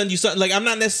 She's gonna send you something. Like, I'm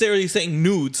not necessarily saying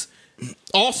nudes,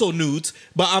 also nudes,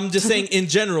 but I'm just saying in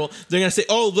general. They're gonna say,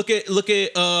 oh, look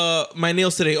at my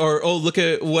nails today, or oh, look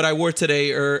at what I wore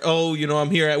today, or oh, I'm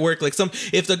here at work. Like,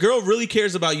 if the girl really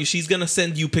cares about you, she's gonna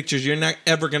send you pictures. You're not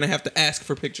ever gonna have to ask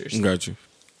for pictures. Got you.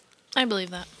 I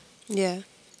believe that. Yeah.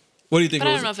 What do you think? But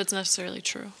I don't Rosie? know if it's necessarily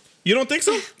true. You don't think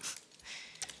so?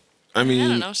 I mean, I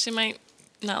don't know. She might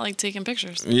not like taking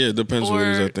pictures. yeah, it depends what it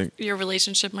is, Or I think. your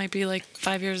relationship might be like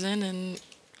 5 years in and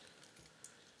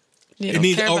you You don't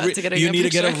need care a about to get a you good need to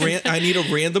get picture. I need a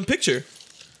random picture.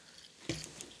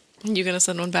 You gonna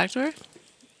send one back to her?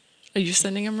 Are you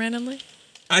sending them randomly?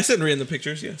 I send random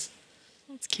pictures. Yes,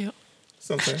 That's cute.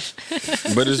 sometimes.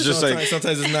 But it's just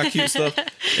Sometimes it's not cute stuff.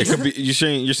 it could be.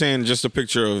 You're saying just a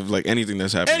picture of like anything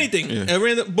that's happening. Anything. Yeah. A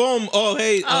random. Boom. Oh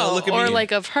hey. Oh, Look at or me.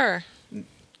 like of her.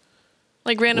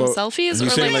 Like random Well, selfies, you or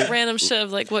saying, like like- random shit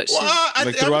of like what she. Well, I Like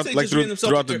would throughout- say like just through- random self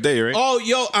throughout the picture. day, right? Oh,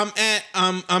 yo,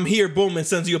 I'm here. Boom, and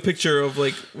sends you a picture of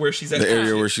like where she's at. The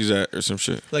area where she's at or some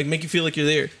shit. like make you feel like you're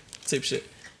there. Type shit.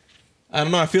 I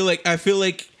don't know. I feel like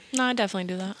No, I definitely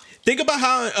do that. think about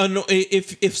how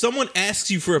if someone asks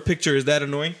you for a picture, is that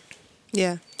annoying?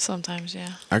 Yeah. Sometimes,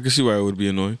 yeah. I can see why it would be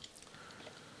annoying.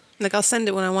 Like, I'll send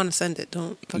it when I want to send it.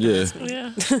 Don't fucking Yeah. ask me.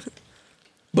 Yeah.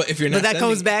 But if you're not, But that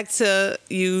goes sending- back to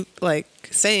you like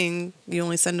saying you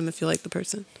only send them if you like the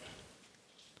person.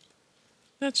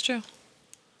 That's true.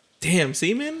 Damn,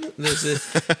 see, man, this is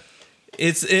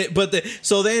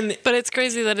so then But it's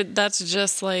crazy that that's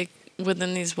just like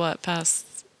within these past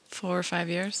 4 or 5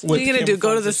 years. What are you with gonna do? camera Go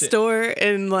to phones the and shit. store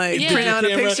and like Yeah. print out a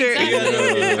Camera. picture?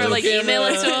 Exactly. Or like email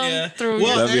it to them Yeah. through.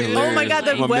 Well, That'd be Oh hilarious. my God,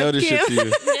 the I'm gonna mail this shit to you.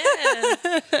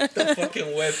 Yeah. the fucking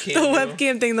webcam. The yo.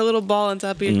 webcam thing, the little ball on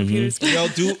top of your computer screen. Yo,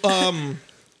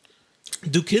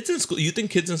 do kids in school? You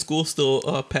think kids in school still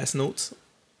pass notes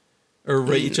or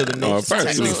write each other notes?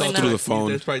 probably through the- It's through the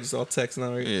phone. It's probably just all text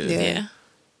now, right? Yeah. Yeah. Yeah.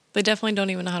 They definitely don't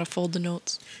even know how to fold the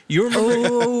notes. You remember?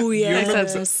 Oh I yeah. used to have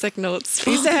some sick notes.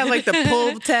 We used to have like the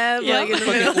pull tab, Yeah. like in the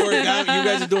Fucking middle. origami. You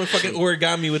guys are doing fucking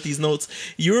origami with these notes.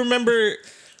 You remember?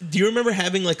 Do you remember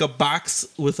having like a box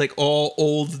with like all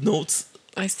old notes?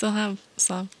 I still have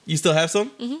some. You still have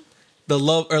some? Mm-hmm. The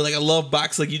love or like a love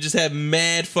box, like you just have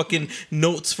mad fucking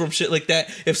notes from shit like that.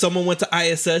 If someone went to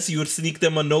ISS, you would sneak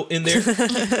them a note in there.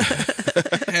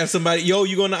 Have somebody, yo,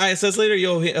 you going to ISS later?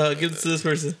 Yo, give this to this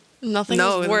person. Nothing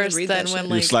No, was and worse read than that when shit.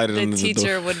 You like slide it the under the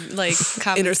teacher door. would like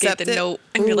confiscate Intercept the it? note,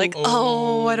 and you're like,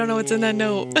 oh, I don't know what's in that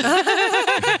note.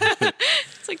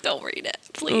 It's like, don't read it,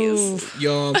 please.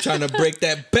 Yo, I'm trying to break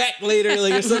that back later,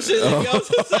 like or some shit. Yo,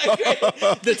 it's like, great.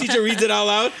 The teacher reads it out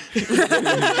loud.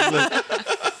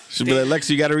 She'd be like, Lex,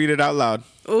 you got to read it out loud.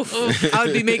 Oof. I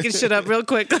would be making shit up real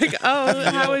quick. Like, oh,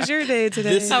 how was your day today?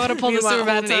 This- I would have pulled the Meanwhile, sewer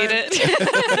bag and whole ate time-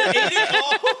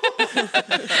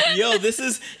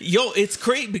 it. It's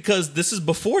great because this is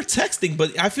before texting,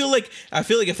 but I feel like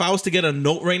if I was to get a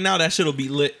note right now, that shit'll be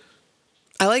lit.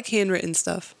 I like handwritten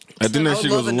stuff. I think I that would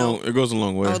shit love goes a a long. note. It goes a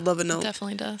long way. I would love a note.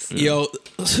 Definitely does. Yo,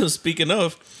 so speaking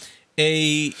of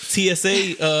a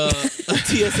TSA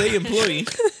employee,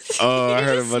 Oh, I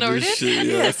heard just about this snorted? shit.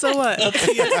 Yeah, Yeah. so what?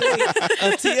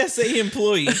 a TSA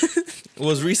employee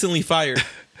was recently fired.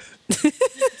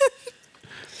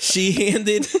 She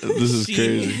handed. This is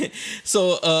crazy.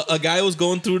 So a guy was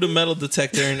going through the metal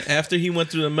detector, and after he went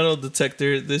through the metal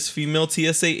detector, this female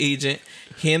TSA agent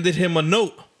handed him a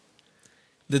note.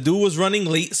 The dude was running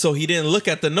late, so he didn't look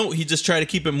at the note. He just tried to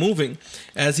keep it moving.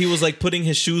 As he was like putting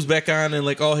his shoes back on and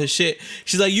like all his shit,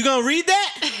 she's like, "You gonna read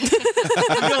that?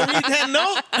 You gonna read that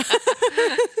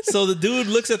note?" So the dude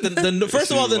looks at the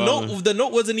first of all, the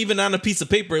note wasn't even on a piece of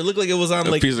paper. It looked like it was on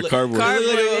A like piece of cardboard. It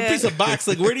looked like yeah. a piece of box.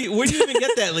 Like where do you even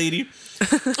get that, lady?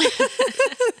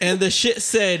 And the shit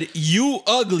said, "You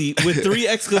ugly" with 3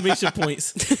 exclamation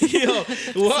points. Yo,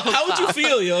 how would you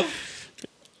feel, yo?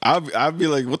 I'd be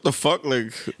like, what the fuck?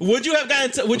 Like, Would you have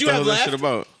gotten? Would you what have the hell is that laughed? shit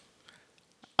about?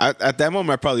 At that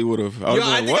moment, I probably would have. I Yo, was I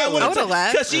like, think what? I would would've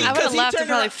laughed. I would have laughed and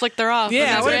probably flicked her off.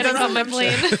 Yeah, I I would've would have done on my that.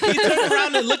 plane. He turned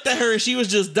around and looked at her, and she was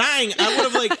just dying. I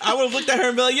would have looked at her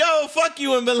and been like, "Yo, fuck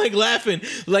you," and been like laughing,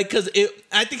 like because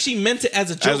I think she meant it as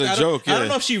a joke. As a I don't- joke, I don't yeah.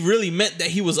 know if she really meant that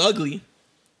he was ugly.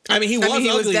 I mean, he was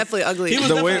ugly. definitely ugly. He was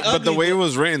The way, definitely but the ugly, way it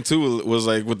was written too was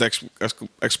like with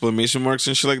exclamation marks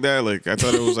and shit like that. Like I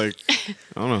thought it was like,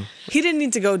 I don't know. He didn't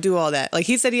need to go do all that. Like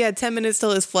he said, he had 10 minutes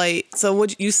till his flight. So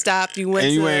would you stopped? You went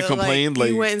And you to, went and complained, you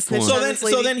like, went and come on. snitched So on then, this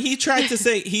lady. so then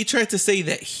he tried to say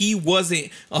that he wasn't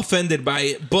offended by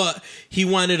it, but he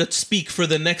wanted to speak for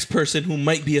the next person who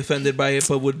might be offended by it,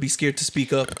 but would be scared to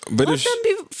speak up. But Let if them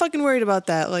be fucking worried about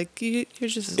that. Like you're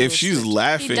just. a if little she's snitch.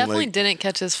 laughing, He definitely like didn't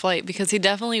catch his flight because he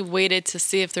definitely waited to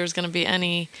see if there was going to be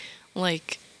any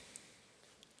like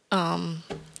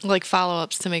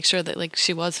follow-ups to make sure that like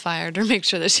she was fired or make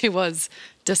sure that she was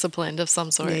disciplined of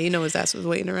some sort. Yeah, you know his ass was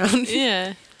waiting around.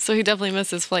 Yeah. So he definitely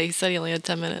missed his flight. He said he only had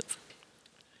 10 minutes.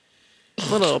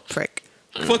 Little prick.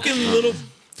 Fucking little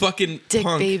fucking Dick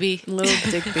punk. baby.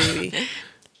 Little dick baby.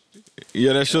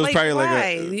 yeah, that shit was Like, probably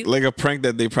why? like a prank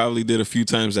that they probably did a few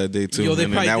times that day too. Yo, they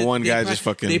and then probably that did- one they guy probably- just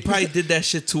fucking. They probably did that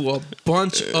shit to a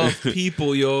bunch of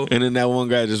people, yo. and then that one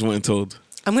guy just went and told.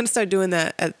 I'm gonna start doing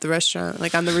that at the restaurant,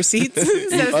 like on the receipts.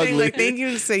 Instead of saying ugly. like thank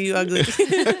you, just say you ugly. See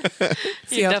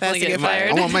You how fast definitely you get get I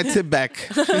fired. want my tip back.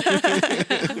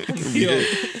 Yo.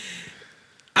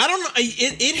 I don't know.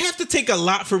 It'd have to take a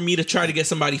lot for me to try to get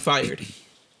somebody fired.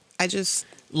 I just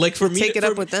Like for me, Take it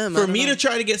for- up with them, I For don't me know. to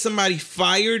try to get somebody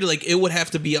fired, like it would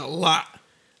have to be a lot.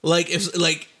 Like if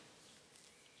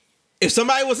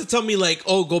somebody was to tell me like,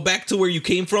 "Oh, go back to where you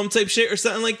came from," type shit or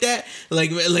something like that,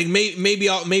 like maybe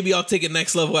I'll take it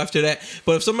next level after that.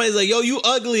 But if somebody's like, "Yo, you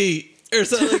ugly," or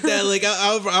something like that, like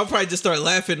I'll probably just start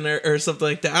laughing or something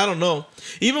like that. I don't know.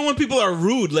 Even when people are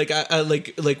rude, like I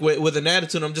like with an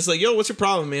attitude, I'm just like, "Yo, what's your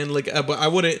problem, man?" Like, but I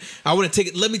wouldn't take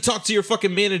it. Let me talk to your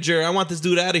fucking manager. I want this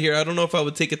dude out of here. I don't know if I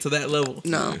would take it to that level.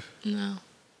 no. No.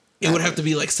 It would have to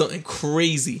be like something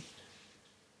crazy.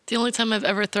 The only time I've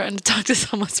ever threatened to talk to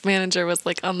someone's manager was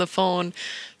like on the phone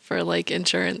for like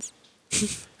insurance.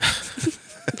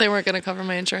 They weren't going to cover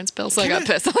my insurance bill, so I got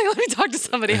pissed. I'm like, let me talk to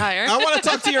somebody higher. I want to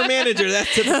talk to your manager.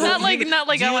 That's typical. not like Do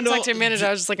I you want to know- talk to your manager. I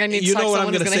was just like, I need to You talk know to what I'm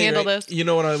someone who's gonna going to say, handle right? this. You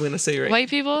know what I'm gonna say, right? White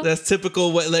people? That's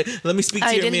typical. What? Like, let me speak to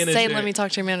I your didn't manager. say let me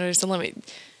talk to your manager, so let me.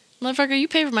 Motherfucker, you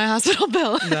pay for my hospital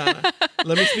bill. Nah.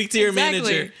 Let me speak to your Exactly.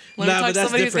 manager. Let me talk but to that's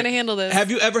somebody who's different. gonna handle this.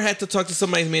 Have you ever had to talk to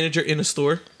somebody's manager in a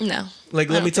store? No. Like,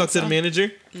 I let me don't talk to think the so.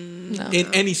 manager No.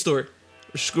 in any store,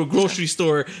 grocery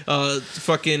store,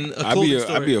 fucking a clothing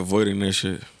store. I'd be avoiding that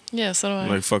shit. Yeah, so do I.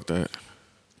 Like fuck that.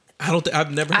 I don't. I've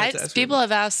never had to ask People her.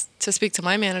 have asked to speak to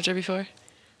my manager before.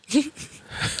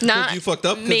 Not you fucked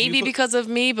up? 'Cause maybe you fu- because of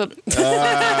me, but also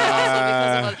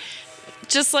because of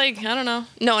just like I don't know.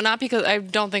 No, not because I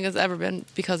don't think it's ever been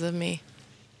because of me.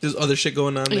 There's other shit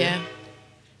going on there. Yeah.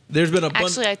 There's been a bunch.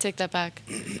 Actually, I take that back.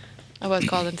 I was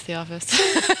called into the office.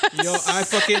 Yo, I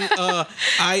fucking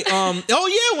oh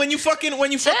yeah, when you fucked up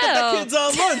that Ew. kid's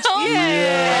lunch. Oh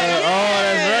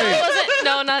Yeah. It wasn't.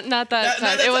 No, not that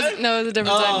time. that It was time? no, it was a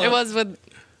different Oh. time. It was with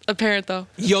a parent though.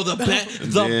 Yo, the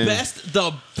Damn.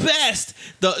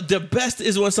 best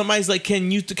is when somebody's like,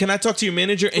 "Can I talk to your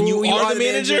manager?" And Ooh, you are the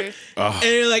manager, Oh. and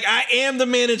you're like, "I am the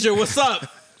manager. What's up?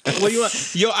 What do you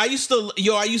want?" Yo, I used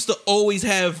to always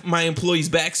have my employees'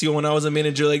 backs. Yo, when I was a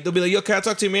manager, like they'll be like, "Yo, can I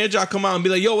talk to your manager?" I'll come out and be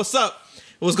like, "Yo, what's up?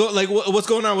 What's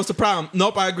going on? What's the problem?"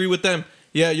 Nope, I agree with them.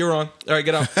 Yeah, you're wrong. All right,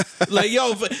 get out. Like,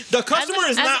 yo, the customer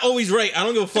is not always right. I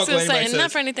don't give a fuck So what anybody and not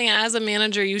says. for anything. As a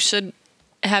manager, you should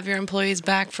have your employees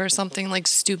back for something like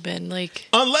stupid, like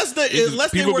Unless they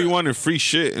People were be wanting free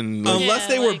shit and like, unless Yeah,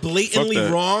 they were like- blatantly Fuck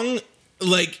that. wrong,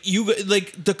 like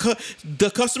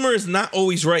the customer is not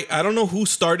always right. I don't know who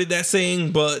started that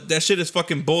saying, but that shit is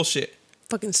fucking bullshit.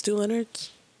 Fucking Stu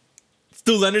Leonard's.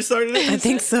 Stu Leonard started I it.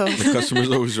 think so. customers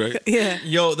always right. Yeah.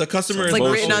 Yo, the customer is Like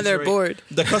always written on their right. board.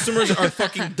 The customers are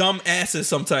fucking dumb asses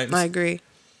sometimes. I agree.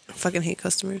 I fucking hate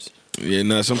customers. Yeah,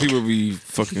 nah. Some people be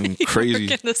fucking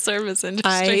crazy. in the service industry.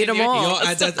 I hate 'em You're- all. Yo,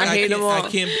 I hate them all.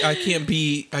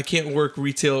 I can't work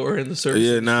retail or in the service.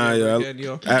 Yeah, nah, industry yeah. ever again,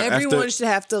 yo. Everyone should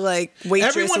have to like waitress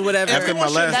Everyone- or whatever. after my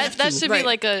should last- have That to. should Right. be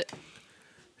like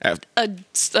After,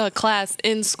 a class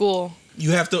in school.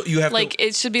 You have to. Like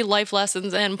it should be life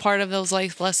lessons, and part of those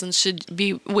life lessons should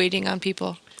be waiting on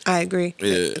people. I agree.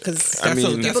 Yeah. Because I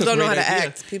mean, people a don't know how great to idea.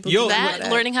 act. People Yo, don't know how to That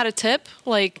act. learning how to tip,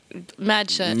 like mad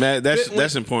shit.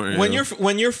 that's important. When yo.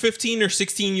 you're 15 or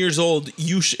 16 years old,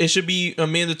 it should be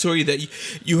mandatory that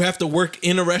you have to work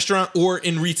in a restaurant or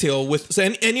in retail with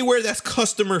anywhere that's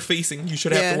customer facing. You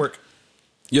should have Yeah. to work.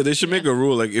 Yeah, they should make a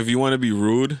rule. Like, if you want to be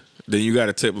rude, then you got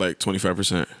to tip like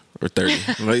 25% or 30.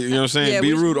 Like, you know what I'm saying? Yeah,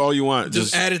 be we- rude all you want.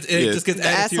 Just add it. It yeah. just gets The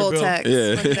added to your asshole bill. tax. Yeah,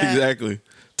 like that. exactly.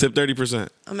 Tip 30%.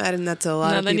 I'm adding that to a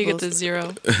lot No, of then you get people's.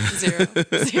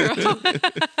 the zero.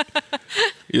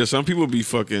 Yeah, some people be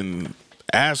fucking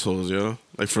assholes, yo.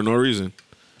 Like, for no reason.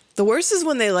 The worst is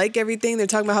when they like everything. They're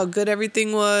talking about how good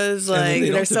everything was. then Like they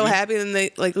they're don't so tip you. happy, and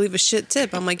they like leave a shit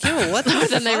tip. I'm like, yo, what the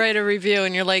Then they fuck? write a review,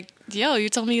 and you're like, "Yo, you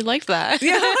told me you liked that."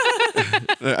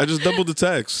 I just doubled the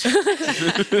tax.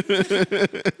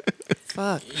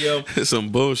 Fuck. Yo, It's some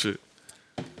bullshit.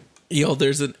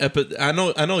 there's an I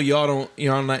know y'all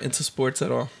not into sports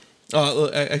at all.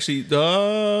 Actually,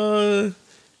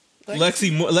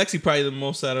 Lexi probably the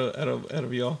most out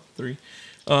of y'all three.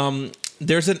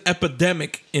 There's an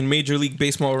epidemic in Major League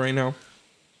Baseball right now.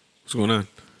 What's going on?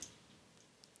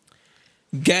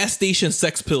 Gas station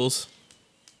sex pills.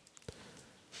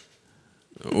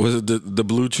 Was it the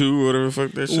Blue Chew or whatever the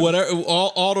fuck that shit? Whatever,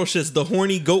 all those shits. The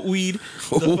horny goat weed.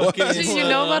 The fucking, Did you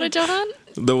know about it, Johan?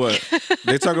 The what?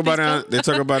 They talk about it on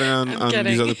kidding.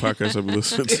 these other podcasts I've been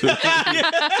listening to.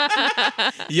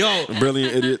 Yo,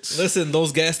 Brilliant Idiots. listen,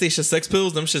 those gas station sex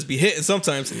pills, them shits be hitting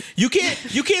sometimes. You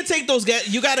can't take those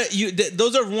gas.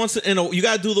 Those are once in a. You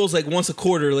gotta do those like once a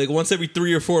quarter, like once every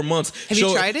 3 or 4 months. Have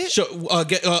you tried it?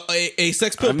 Get a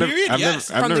sex pill period.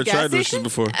 Yes. I've From never the gas tried those station? shit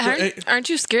before. Aren't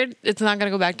you scared it's not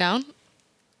gonna go back down?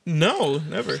 No,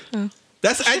 never. I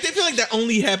feel like that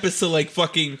only happens to like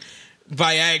fucking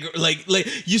Viagra. Like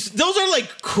you. Those are like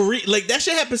like that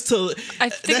shit happens to. I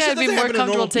think I'd be more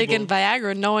comfortable taking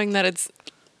Viagra, knowing that it's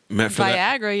Meant for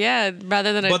that. Viagra, yeah,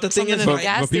 rather than But the thing something is, in a but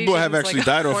gas people station. have It's actually like,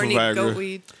 died off of Horny goat Viagra.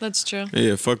 weed. That's true.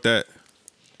 Yeah, fuck that.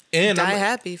 And Die I'm-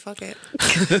 happy. Fuck it.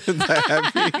 they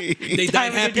Die died with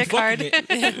your happy dick hard. fucking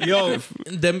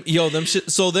it. Them shit.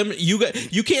 So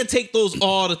you can't take those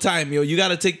all the time, yo. You got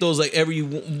to take those like every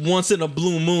once in a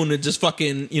blue moon and just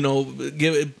fucking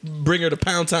bring her to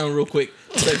Pound Town real quick.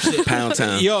 Type shit. Pound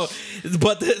Town. Yo.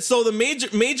 But so the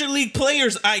major league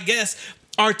players, I guess,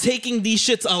 are taking these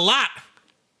shits a lot.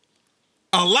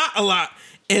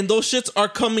 And those shits are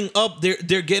coming up.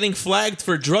 They're getting flagged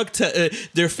for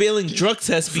they're failing drug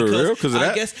tests For because real? 'Cause of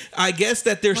that? I guess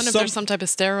that there's Wonder if some there's some type of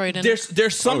steroid in it.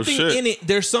 there's something shit. in it.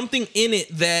 There's something in it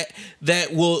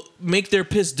that will make their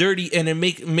piss dirty and then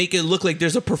make it look like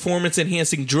there's a performance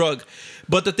enhancing drug.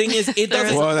 But the thing is, it There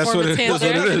doesn't. is Well, that's what it performance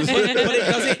is.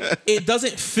 But it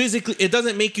doesn't physically. It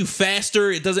doesn't make you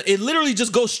faster. It doesn't. It literally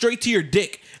just goes straight to your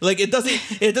dick. Like it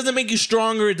doesn't make you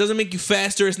stronger. It doesn't make you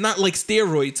faster. It's not like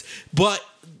steroids, but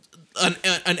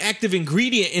an active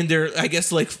ingredient in there, I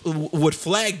guess, like would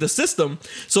flag the system.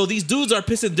 So these dudes are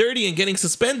pissing dirty and getting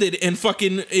suspended, and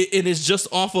fucking it is just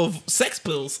off of sex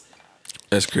pills.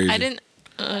 That's crazy.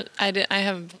 I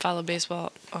haven't followed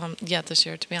baseball yet this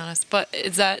year, to be honest. But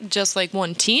is that just like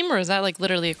one team, or is that like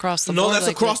literally across the board? No, that's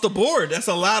like, across the board. That's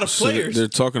a lot of So players. they're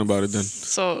talking about it then.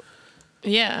 So,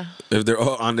 yeah, If they're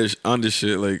all on this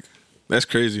shit, like that's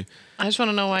crazy. I just want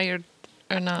to know why you're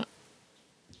not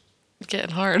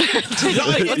getting hard.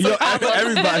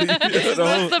 Everybody,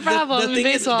 That's the problem in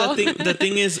baseball. The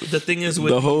thing is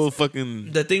with the whole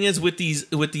fucking. the thing is with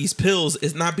these pills,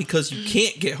 it's not because you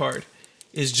can't get hard.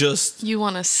 It's just You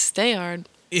want to stay hard.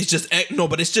 no,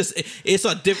 but it's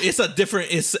something different.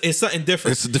 It's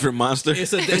a different monster.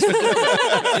 It's a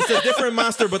different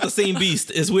monster, but the same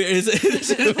beast. It's weird. Yo,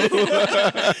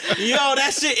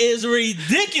 that shit is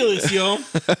ridiculous, yo.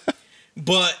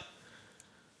 But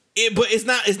it's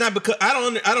not because I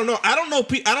don't know. I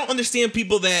don't understand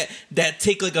people that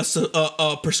take like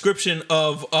a prescription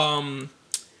of Viagra.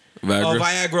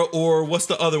 Viagra or what's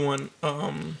the other one?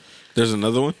 There's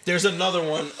another one. There's another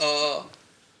one.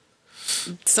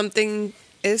 Something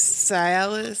is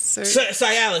Cialis or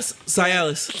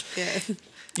Cialis. yeah.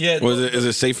 Yeah. Is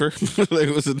it safer? Like,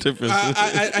 what's the difference?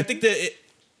 I think that.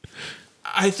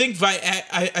 I think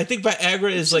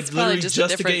Viagra is like probably literally just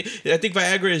just a to different- get. I think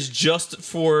Viagra is just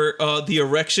for the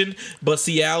erection, but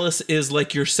Cialis is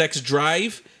like your sex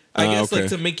drive. I guess okay.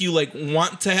 like to make you like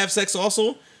want to have sex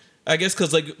also. I guess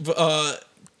because like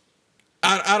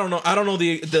I don't know. I don't know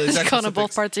the exact Going to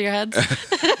both specifics. parts of your head.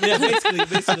 Yeah,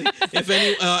 basically.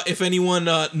 If anyone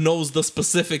knows the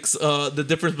specifics, the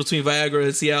difference between Viagra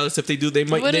and Cialis, if they do, they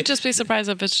might. Wouldn't just be surprised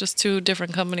if it's just two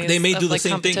different companies. They may of, do the like,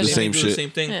 same thing. They competition. may same do the shit. same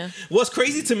thing. Yeah. What's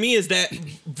crazy to me is that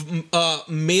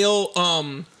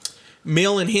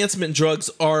male enhancement drugs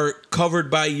are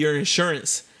covered by your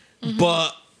insurance,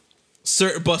 but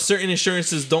certain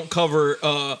insurances don't cover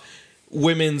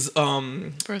women's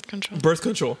Birth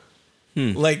control.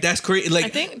 Like that's crazy. Like I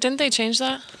think didn't they change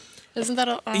that? Isn't that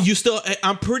a you still?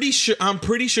 I'm pretty sure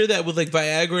that with like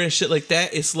Viagra and shit like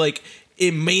that, it's like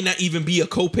it may not even be a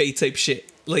copay type shit.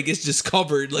 Like it's just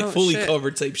covered, like fully shit.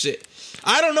 covered type shit.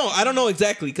 I don't know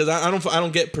exactly because I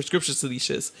don't get prescriptions to these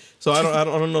shits, so I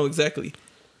don't know exactly.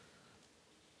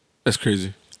 That's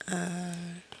crazy.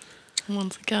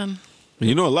 once again?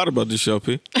 You know a lot about this show,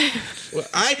 P. Well,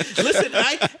 I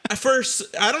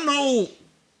don't know.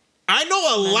 I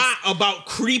know a lot about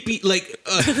creepy. Like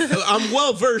I'm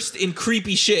well versed in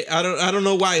creepy shit. I don't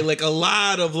know why. Like a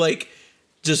lot of like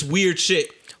just weird shit.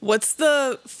 What's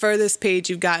the furthest page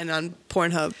you've gotten on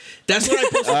Pornhub? That's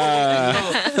what I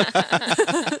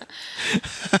posted.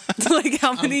 Like,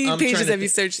 how many I'm pages trying to have you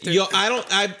think. searched through? Yo,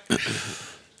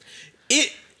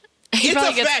 it's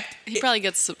a fact. He probably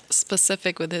gets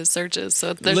specific with his searches,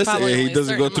 so there's Listen, probably Yeah, he only a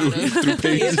doesn't go certain through amount of- through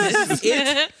pages.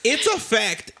 It's a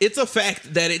fact. It's a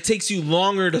fact that it takes you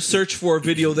longer to search for a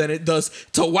video than it does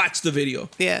to watch the video.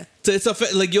 Yeah. So it's a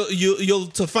fact. Like you'll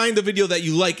to find the video that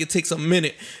you like, it takes a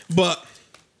minute. But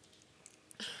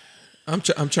I'm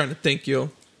trying to think, yo.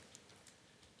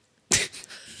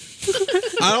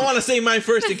 I don't want to say mine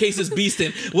first in case it's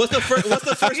beasting. What's the first? What's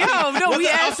the first? Yo, thing? no, What's we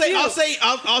the- asked you. I'll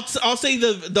say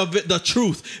the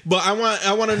truth. But I want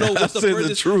to know what's the Say the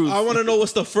furthest. truth. I want to know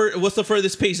what's the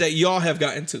furthest page that y'all have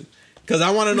gotten to, because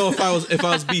I want to know if I was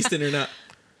beasting or not.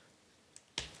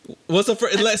 What's the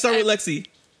first? Let's start with Lexi.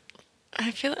 I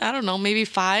don't know, maybe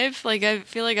 5. Like I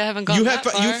feel like I haven't gone You that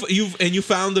have far. you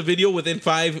found the video within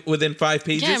five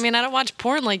pages. Yeah, I mean I don't watch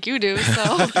porn like you do,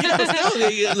 so No,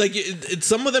 like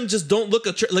some of them just don't look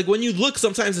like when you look.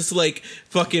 Sometimes it's like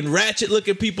fucking ratchet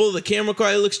looking people. The camera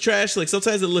quality looks trash. Like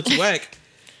sometimes it looks whack.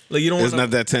 Like you don't. It's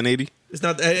not that 1080. It's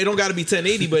not. It don't got to be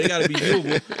 1080, but it got to be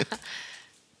viewable.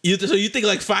 So you think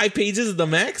like 5 pages is the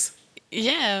max?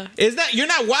 yeah. It's not. You're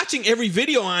not watching every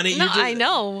video on it. No, You're just, I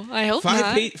know. I hope 5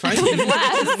 not. pages.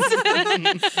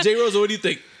 J Rosa, what do you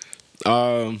think?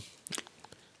 I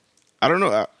don't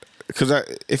know, because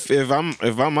if I'm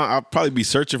I'll probably be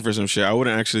searching for some shit. I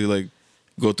wouldn't actually like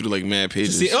go through like mad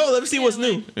pages. See, let me see what's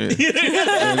new. Nah, like,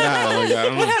 I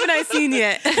don't know. What haven't I seen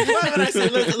yet? Why would I say,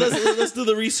 let's do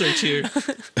the research here.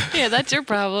 Yeah, that's your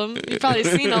problem. You've probably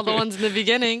seen all the ones in the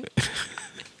beginning.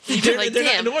 They're, like, they're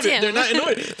damn, not in order. damn. They're not in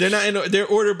order. They're not in order. They're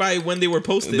ordered by when they were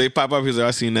posted. They pop up. He's like,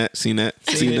 I seen that. Seen it,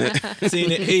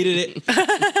 hated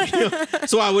it.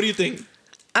 So, what do you think?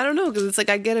 I don't know, because it's like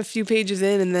I get a few pages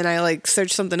in and then I like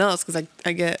search something else because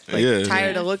I get like Yeah.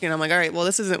 tired of looking. I'm like, all right, well,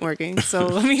 this isn't working. So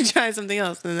let me try something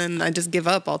else. And then I just give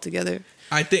up altogether.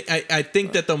 I think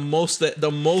that the most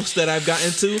that I've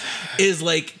gotten to is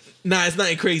like, it's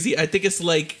not crazy. I think it's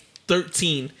like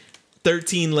 13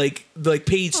 like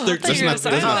page 13. I thought you were not- gonna that's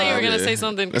not say bad.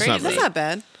 something That's crazy. not That's not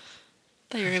bad. I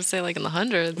thought you were gonna say like in the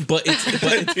hundreds. But it's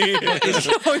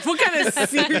What kind of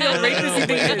serial rapist you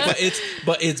think it is?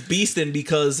 but it's beasting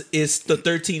because it's the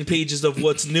 13 pages of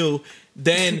what's new.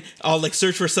 Then I'll like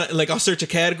search for something, like I'll search a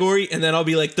category and then I'll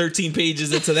be like 13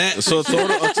 pages into that. So a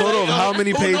total of how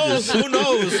many pages? Who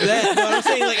knows that? But I'm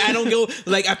saying like I don't go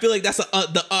like I feel like that's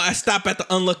I stop at the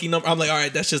unlucky number. I'm like, all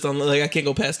right, that's just like I can't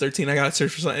go past 13. I gotta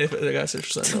search for something. I gotta search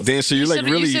for something else. Damn, so you're like you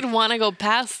really, should want to go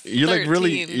past. you're like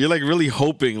 13. really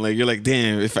hoping. Like you're like,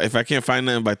 damn, if I can't find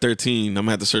nothing by 13, I'm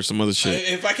gonna have to search some other shit.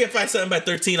 If I can't find something by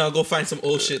 13, I'll go find some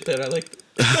old shit that I like.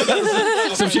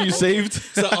 Some shit you saved.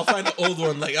 So I'll find the old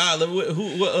one. Like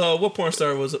what porn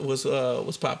star was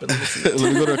popping? Let me see.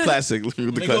 Let me go to a classic. Let me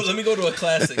go to the classic. Let me go to a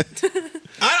classic.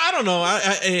 I don't know.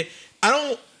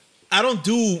 I don't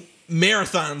do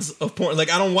marathons of porn. Like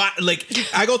I don't watch. Like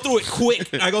I go through it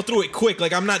quick.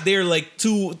 Like I'm not there like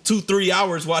 2-3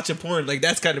 hours watching porn. Like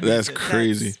that's kind of That's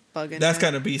crazy. Bugging That's out.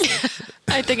 kind of beastly.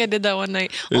 I think I did that one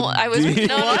night. Well, I was no,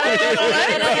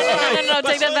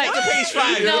 take that back. Page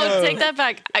 5. No, take that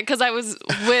back. Because I was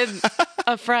with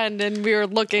a friend and we were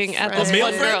looking at this A male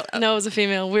one girl. friend? No, it was a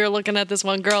female. We were looking at this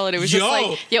one girl and it was just Yo,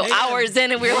 like, hey, hours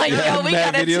in, and we were like, yo, we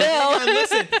Mad gotta video. chill. Man,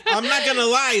 listen, I'm not gonna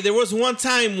lie. There was one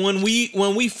time when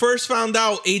we first found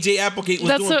out AJ Applegate was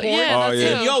That's doing what, porn. yeah, Oh, that's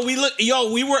yeah.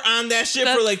 it. We were on that shit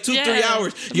for That's- like 2-3 yeah.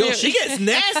 hours. Yo, Yeah. she gets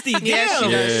nasty. Damn. Yeah,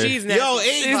 she does. Yeah. She's nasty. Yo,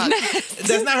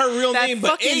 that's not her real That name,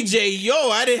 but fucking- AJ. Yo,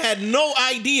 I had no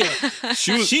idea.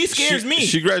 She scares me.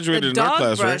 She graduated The in our dog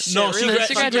class, right? brush. No, Shit, she, really?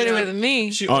 She graduated with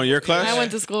me. She, Oh, in your class? I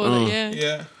went to school with her, yeah.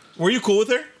 yeah. Were you cool with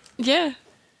her? Yeah.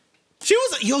 She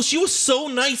was so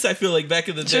nice. I feel like back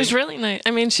in the day. She was really nice.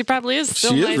 I mean, she probably is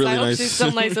still She is nice. really I hope nice. she's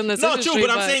still nice in this no, industry. true,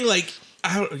 but I'm saying like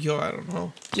I don't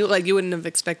know. You wouldn't have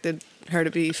expected her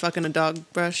to be fucking a dog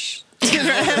brush. Yo, she's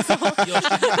doing some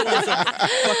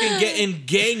fucking getting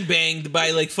gang banged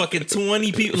by like fucking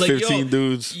 20 people. Like 15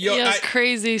 dudes. Yo, Yeah,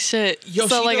 crazy shit. Yo,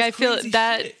 so she like does I feel crazy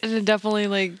that shit. it definitely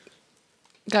like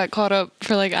got caught up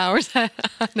for like hours.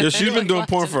 Yo, she's been doing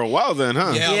porn for a while then,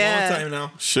 huh? yeah, Yeah. a long time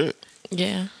now. Shit.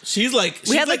 Yeah. She's like,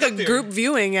 We had like a up there. group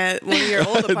viewing at one of your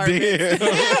old apartments. Damn.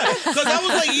 Because I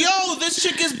was like, yo, this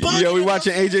chick is bugging. Yo, we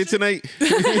watching AJ tonight?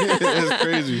 That's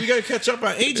crazy. We gotta catch up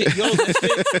on AJ. Yo,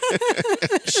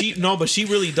 this chick, but she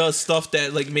really does stuff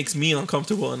that like makes me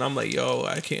uncomfortable, and I'm like, yo,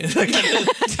 I can't do it,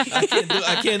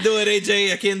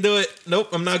 AJ. I can't do it. Nope,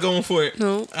 I'm not going for it.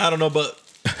 Nope. I don't know, but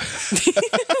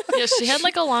Yeah, she had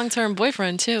like a long-term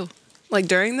boyfriend too. Like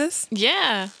during this?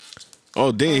 Yeah.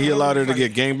 Oh, damn. He allowed her to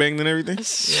get gangbanged and everything?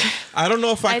 I don't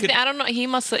know if I could. I don't know. He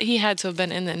had to have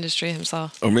been in the industry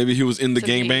himself. Or maybe he was in the To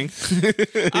me. gangbang?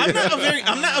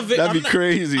 That'd be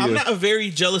crazy. I'm yo. not a very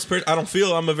jealous person. I don't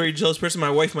feel I'm a very jealous person.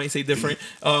 My wife might say different.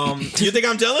 You think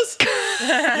I'm jealous? You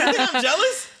think I'm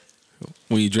jealous?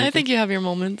 When you drink? I think you have your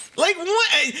moments. Like what?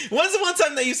 When's the one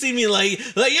time that you see me like yo,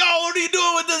 what are you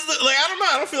doing with this? Like I don't know.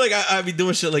 I don't feel like I be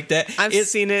doing shit like that. I've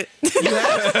seen it. We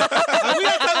gotta talk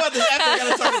about this after. I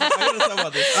gotta talk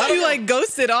about this. I don't You know. like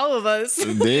ghosted all of us.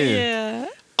 Damn. Yeah.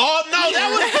 Oh no, that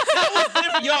was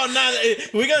different. Yo, I'm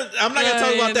not gonna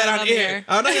talk about that on air.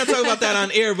 I'm not gonna talk about that on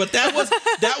air. But that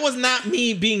was not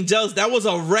me being jealous. That was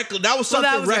a reckless. That was something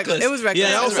that was reckless. reckless. It was reckless.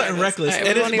 Yeah, that It was was something reckless.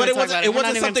 reckless. All right, we won't But even talk about it. it We're not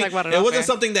wasn't even something. talking about it It off wasn't air.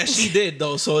 something that she did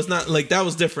though. So it's not like that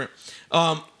was different.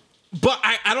 But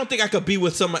I don't think I could be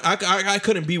with somebody. I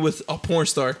couldn't be with a porn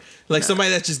star, like somebody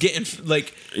that's just getting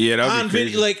like Yeah, that would be on crazy.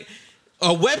 video, like a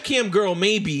webcam girl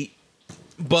maybe,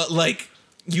 but like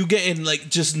you getting like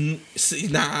just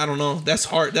I don't know. That's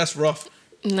hard. That's rough.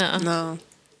 No. No.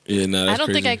 Yeah, nah, that's I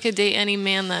don't think crazy. I could date any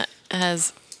man that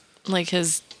has like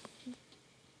his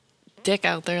dick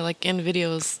out there like in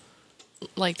videos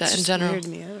like that in Just general. weird to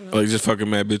me. I don't know. Like just fucking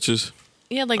mad bitches.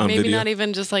 Yeah, like On maybe video? not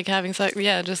even just like having sex.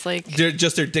 Yeah, just like Their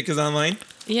dick is online.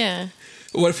 yeah.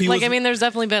 What if he Like was? I mean, there's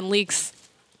definitely been leaks,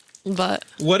 but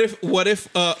What if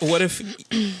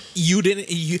you didn't?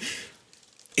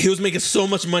 He was making so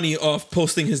much money off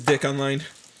posting his dick online,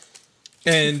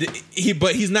 and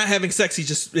he's not having sex.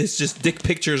 It's just dick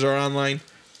pictures are online.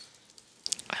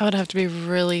 I would have to be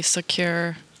really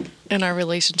secure in our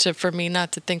relationship for me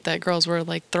not to think that girls were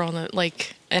like throwing it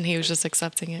like, and he was just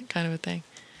accepting it, kind of a thing.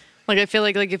 Like I feel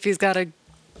like if he's got a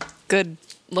good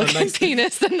looking nice dick.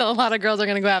 penis, then a lot of girls are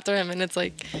gonna go after him, and it's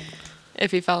like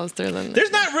if he follows through, then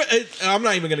There's not. I'm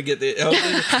not even gonna get there.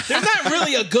 There's not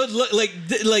really a good look. Like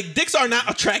dicks are not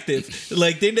attractive.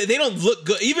 Like they don't look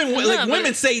good. Even No, like but-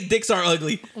 women say dicks are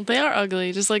ugly. they are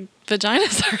ugly, just like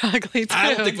vaginas are ugly too.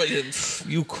 I don't think. But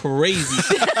you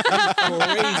crazy. You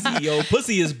crazy, yo.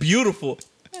 Pussy is beautiful.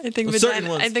 I think certain vagina.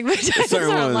 ones. I think vaginas Certain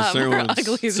are a ones, lot certain more ones.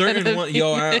 ugly Certain than one,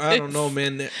 yo. I don't know,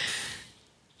 man.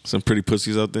 Some pretty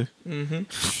pussies out there.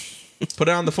 Put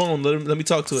it on the phone. Let me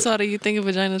talk to it. So do you think a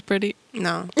vagina's pretty?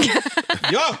 No.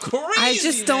 Y'all crazy. I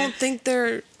just man. don't think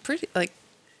they're pretty. Like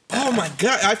Oh my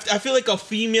god, I feel like a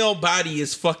female body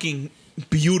is fucking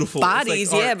beautiful. It's like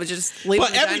bodies, art. yeah, but just leave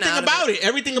But the vagina everything out of about it,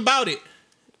 everything about it.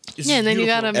 is Yeah, and then you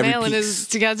got a beautiful. Every male and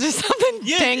piece. you got just something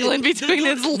Yeah, dangling the between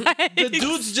his dude- legs. The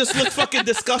dudes just look fucking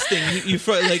disgusting.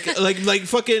 Like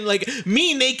fucking like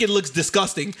me naked looks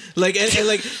disgusting. Like and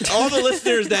like all the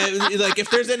listeners that like if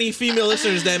there's any female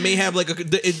listeners that may have like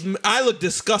I look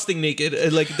disgusting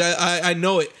naked. Like that I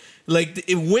know it. Like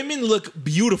women look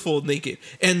beautiful naked,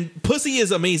 and pussy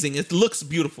is amazing. It looks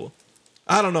beautiful.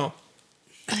 I don't know.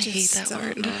 I hate that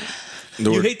word.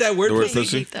 You hate that word, The word pussy?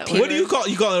 pussy? That What word. do you call it?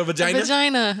 You call it a A vagina?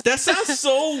 vagina, That sounds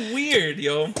so weird,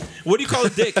 yo. What do you call a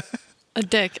dick? a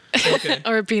dick, Okay.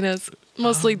 or a penis.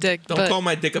 Mostly dick, Don't but call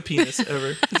my dick a penis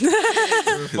ever.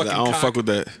 I don't fuck with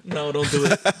that. No, don't do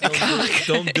it.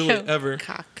 Don't do it ever.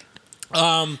 cock.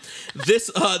 We're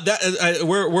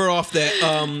off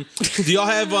that. Do y'all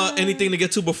have anything to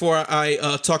get to before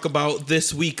I talk about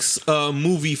this week's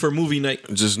movie for movie night?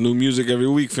 Just new music every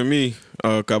week for me.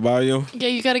 Caballo. yeah,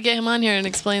 you got to get him on here and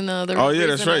explain the. Oh yeah,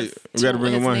 that's reason right. as We got to to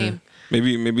bring him his on name.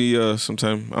 here. Maybe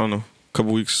sometime. I don't know,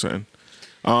 couple weeks or something.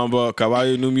 But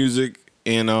Caballo new music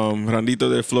and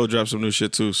Randito their Flow dropped some new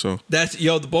shit too. So That's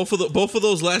both of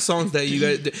those last songs that you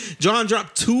guys. John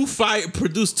dropped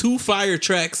produced two fire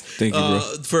tracks. Thank you,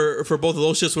 bro. For both of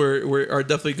those shits are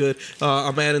definitely good.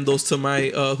 I'm adding those to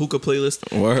my hookah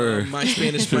playlist. Word. My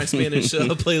Spanish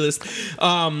playlist.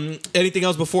 Anything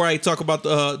else before I talk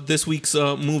about this week's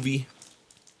movie?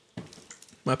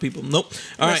 My people. Nope.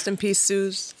 All right. Rest in peace,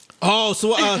 Suze. Oh,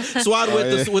 Swad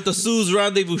with the Sue's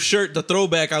Rendezvous shirt, the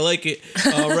throwback. I like it.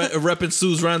 Repping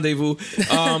Sue's Rendezvous.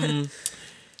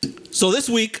 So this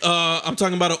week, I'm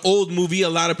talking about an old movie a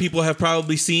lot of people have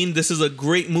probably seen. This is a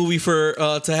great movie for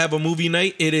to have a movie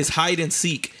night. It is Hide and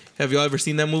Seek. Have y'all ever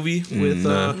seen that movie with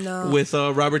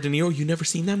Robert De Niro? You never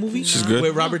seen that movie? She's good.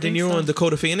 With Robert De Niro and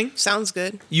Dakota Fanning? Sounds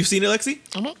good. You've seen it, Lexi?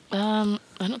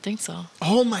 I don't think so.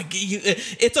 Oh my god!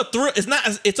 It's a thrill. It's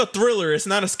not. It's a thriller. It's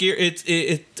not a scare.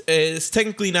 It's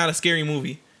technically not a scary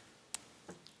movie.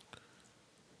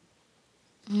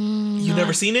 You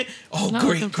never seen it? Oh, Not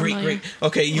great. looking familiar. Great.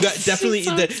 Okay, you got definitely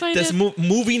So that's excited.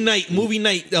 movie night.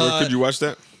 Where could you watch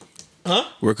that? Huh?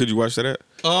 Where could you watch that at?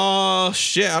 Oh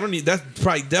shit! I don't need. That's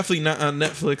probably definitely not on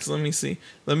Netflix. Let me see.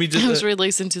 Let me It was just.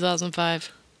 released in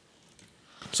 2005.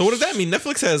 So what does that mean?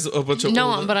 Netflix has a bunch of.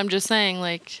 No, old- but I'm just saying,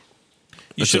 like,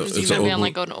 you should have it's seen gonna that. be on,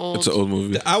 like, movie. an old- It's an old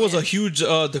movie. I was a huge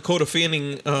Dakota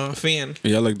Fanning fan.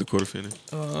 Yeah, I like Dakota Fanning.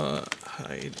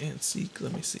 Hide and Seek.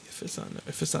 Let me see if it's on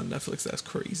Netflix. That's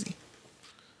crazy.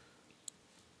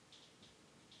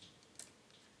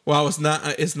 Wow, it's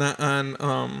not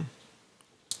on.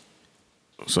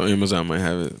 So Amazon might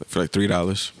have it for like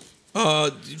 $3.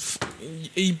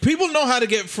 People know how to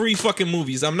get free fucking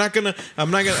movies. I'm not gonna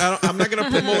promote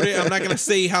it. I'm not gonna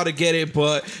say how to get it,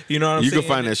 but you know what I'm You saying. can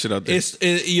find that shit out there.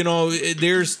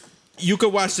 You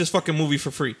could watch this fucking movie for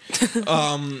free.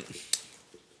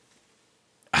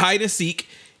 Hide and Seek.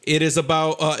 It is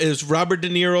about is Robert De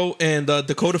Niro and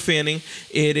Dakota Fanning.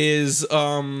 It is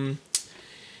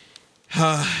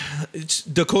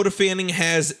Dakota Fanning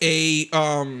has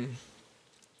an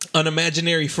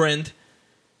imaginary friend,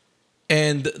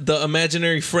 and the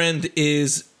imaginary friend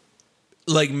is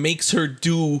like makes her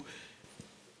do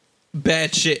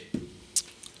bad shit,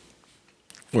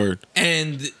 Word.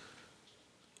 and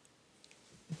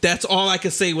that's all I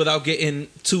can say without getting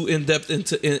too in depth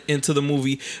into the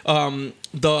movie.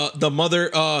 The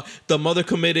mother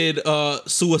committed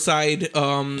suicide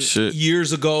Shit.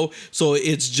 years ago, so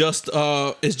it's just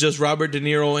Robert De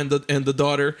Niro and the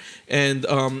daughter and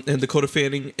Dakota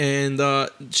Fanning, and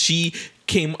she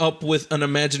came up with an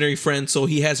imaginary friend, so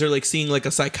he has her like seeing like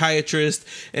a psychiatrist,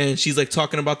 and she's like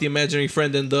talking about the imaginary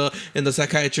friend, and the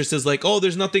psychiatrist is like, oh,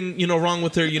 there's nothing wrong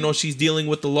with her, she's dealing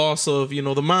with the loss of the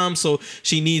mom, so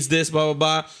she needs this, blah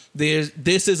blah blah.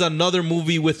 This is another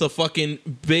movie with a fucking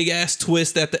big ass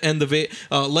twist at the end of it,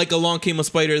 like Along Came a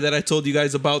Spider that I told you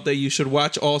guys about that you should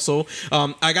watch also.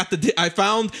 I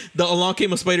found the Along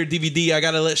Came a Spider DVD. I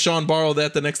gotta let Sean borrow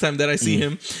that the next time that I see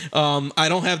him. I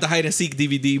don't have the Hide and Seek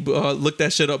DVD. Look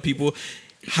that shit up, people.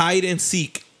 Hide and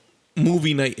Seek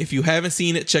movie night. If you haven't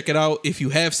seen it, check it out. If you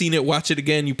have seen it, watch it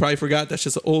again. You probably forgot. That's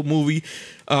just an old movie.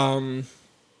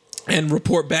 And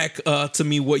report back to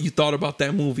me what you thought about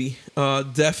that movie.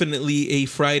 Definitely a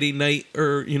Friday night,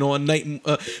 or a night,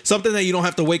 something that you don't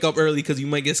have to wake up early because you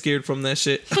might get scared from that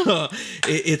shit.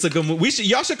 It's a good movie.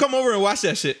 Y'all should come over and watch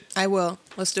that shit. I will.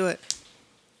 Let's do it.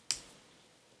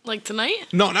 Like tonight?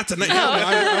 No, not tonight.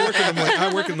 I work in the morning.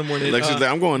 I work in the morning. Lexus,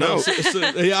 I'm going out.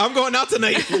 Yeah, I'm going out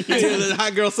tonight. The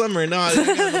hot girl summer. No, I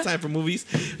got no time for movies.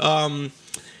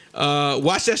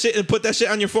 Watch that shit and put that shit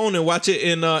on your phone and watch it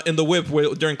in the whip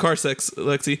during car sex,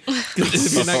 Lexi.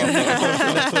 If you're not gonna make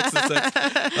it for Netflix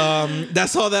and sex.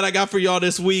 That's all that I got for y'all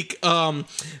this week.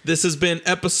 This has been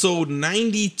episode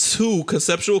 92,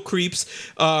 Conceptual Creeps.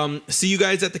 See you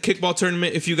guys at the kickball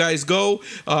tournament if you guys go.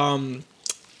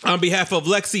 On behalf of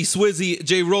Lexi, Swizzy,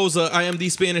 J. Rosa, I am the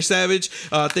Spanish Savage.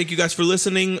 Thank you guys for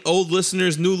listening. Old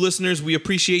listeners, new listeners, we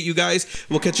appreciate you guys.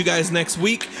 We'll catch you guys next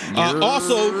week.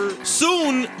 Also,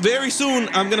 soon, very soon,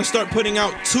 I'm going to start putting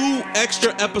out 2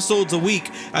 extra episodes a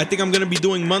week. I think I'm going to be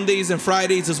doing Mondays and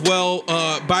Fridays as well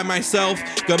by myself.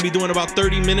 Going to be doing about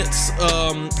 30 minutes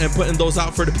and putting those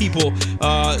out for the people.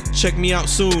 Check me out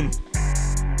soon.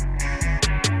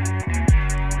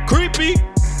 Creepy.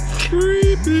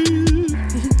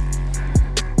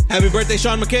 Happy birthday,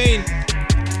 Sean McCain.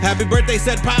 Happy birthday,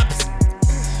 said Pops.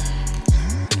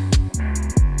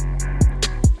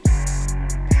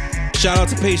 Shout out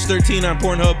to page 13 on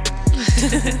Pornhub.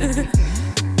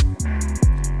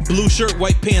 Blue shirt,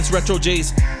 white pants, retro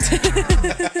J's.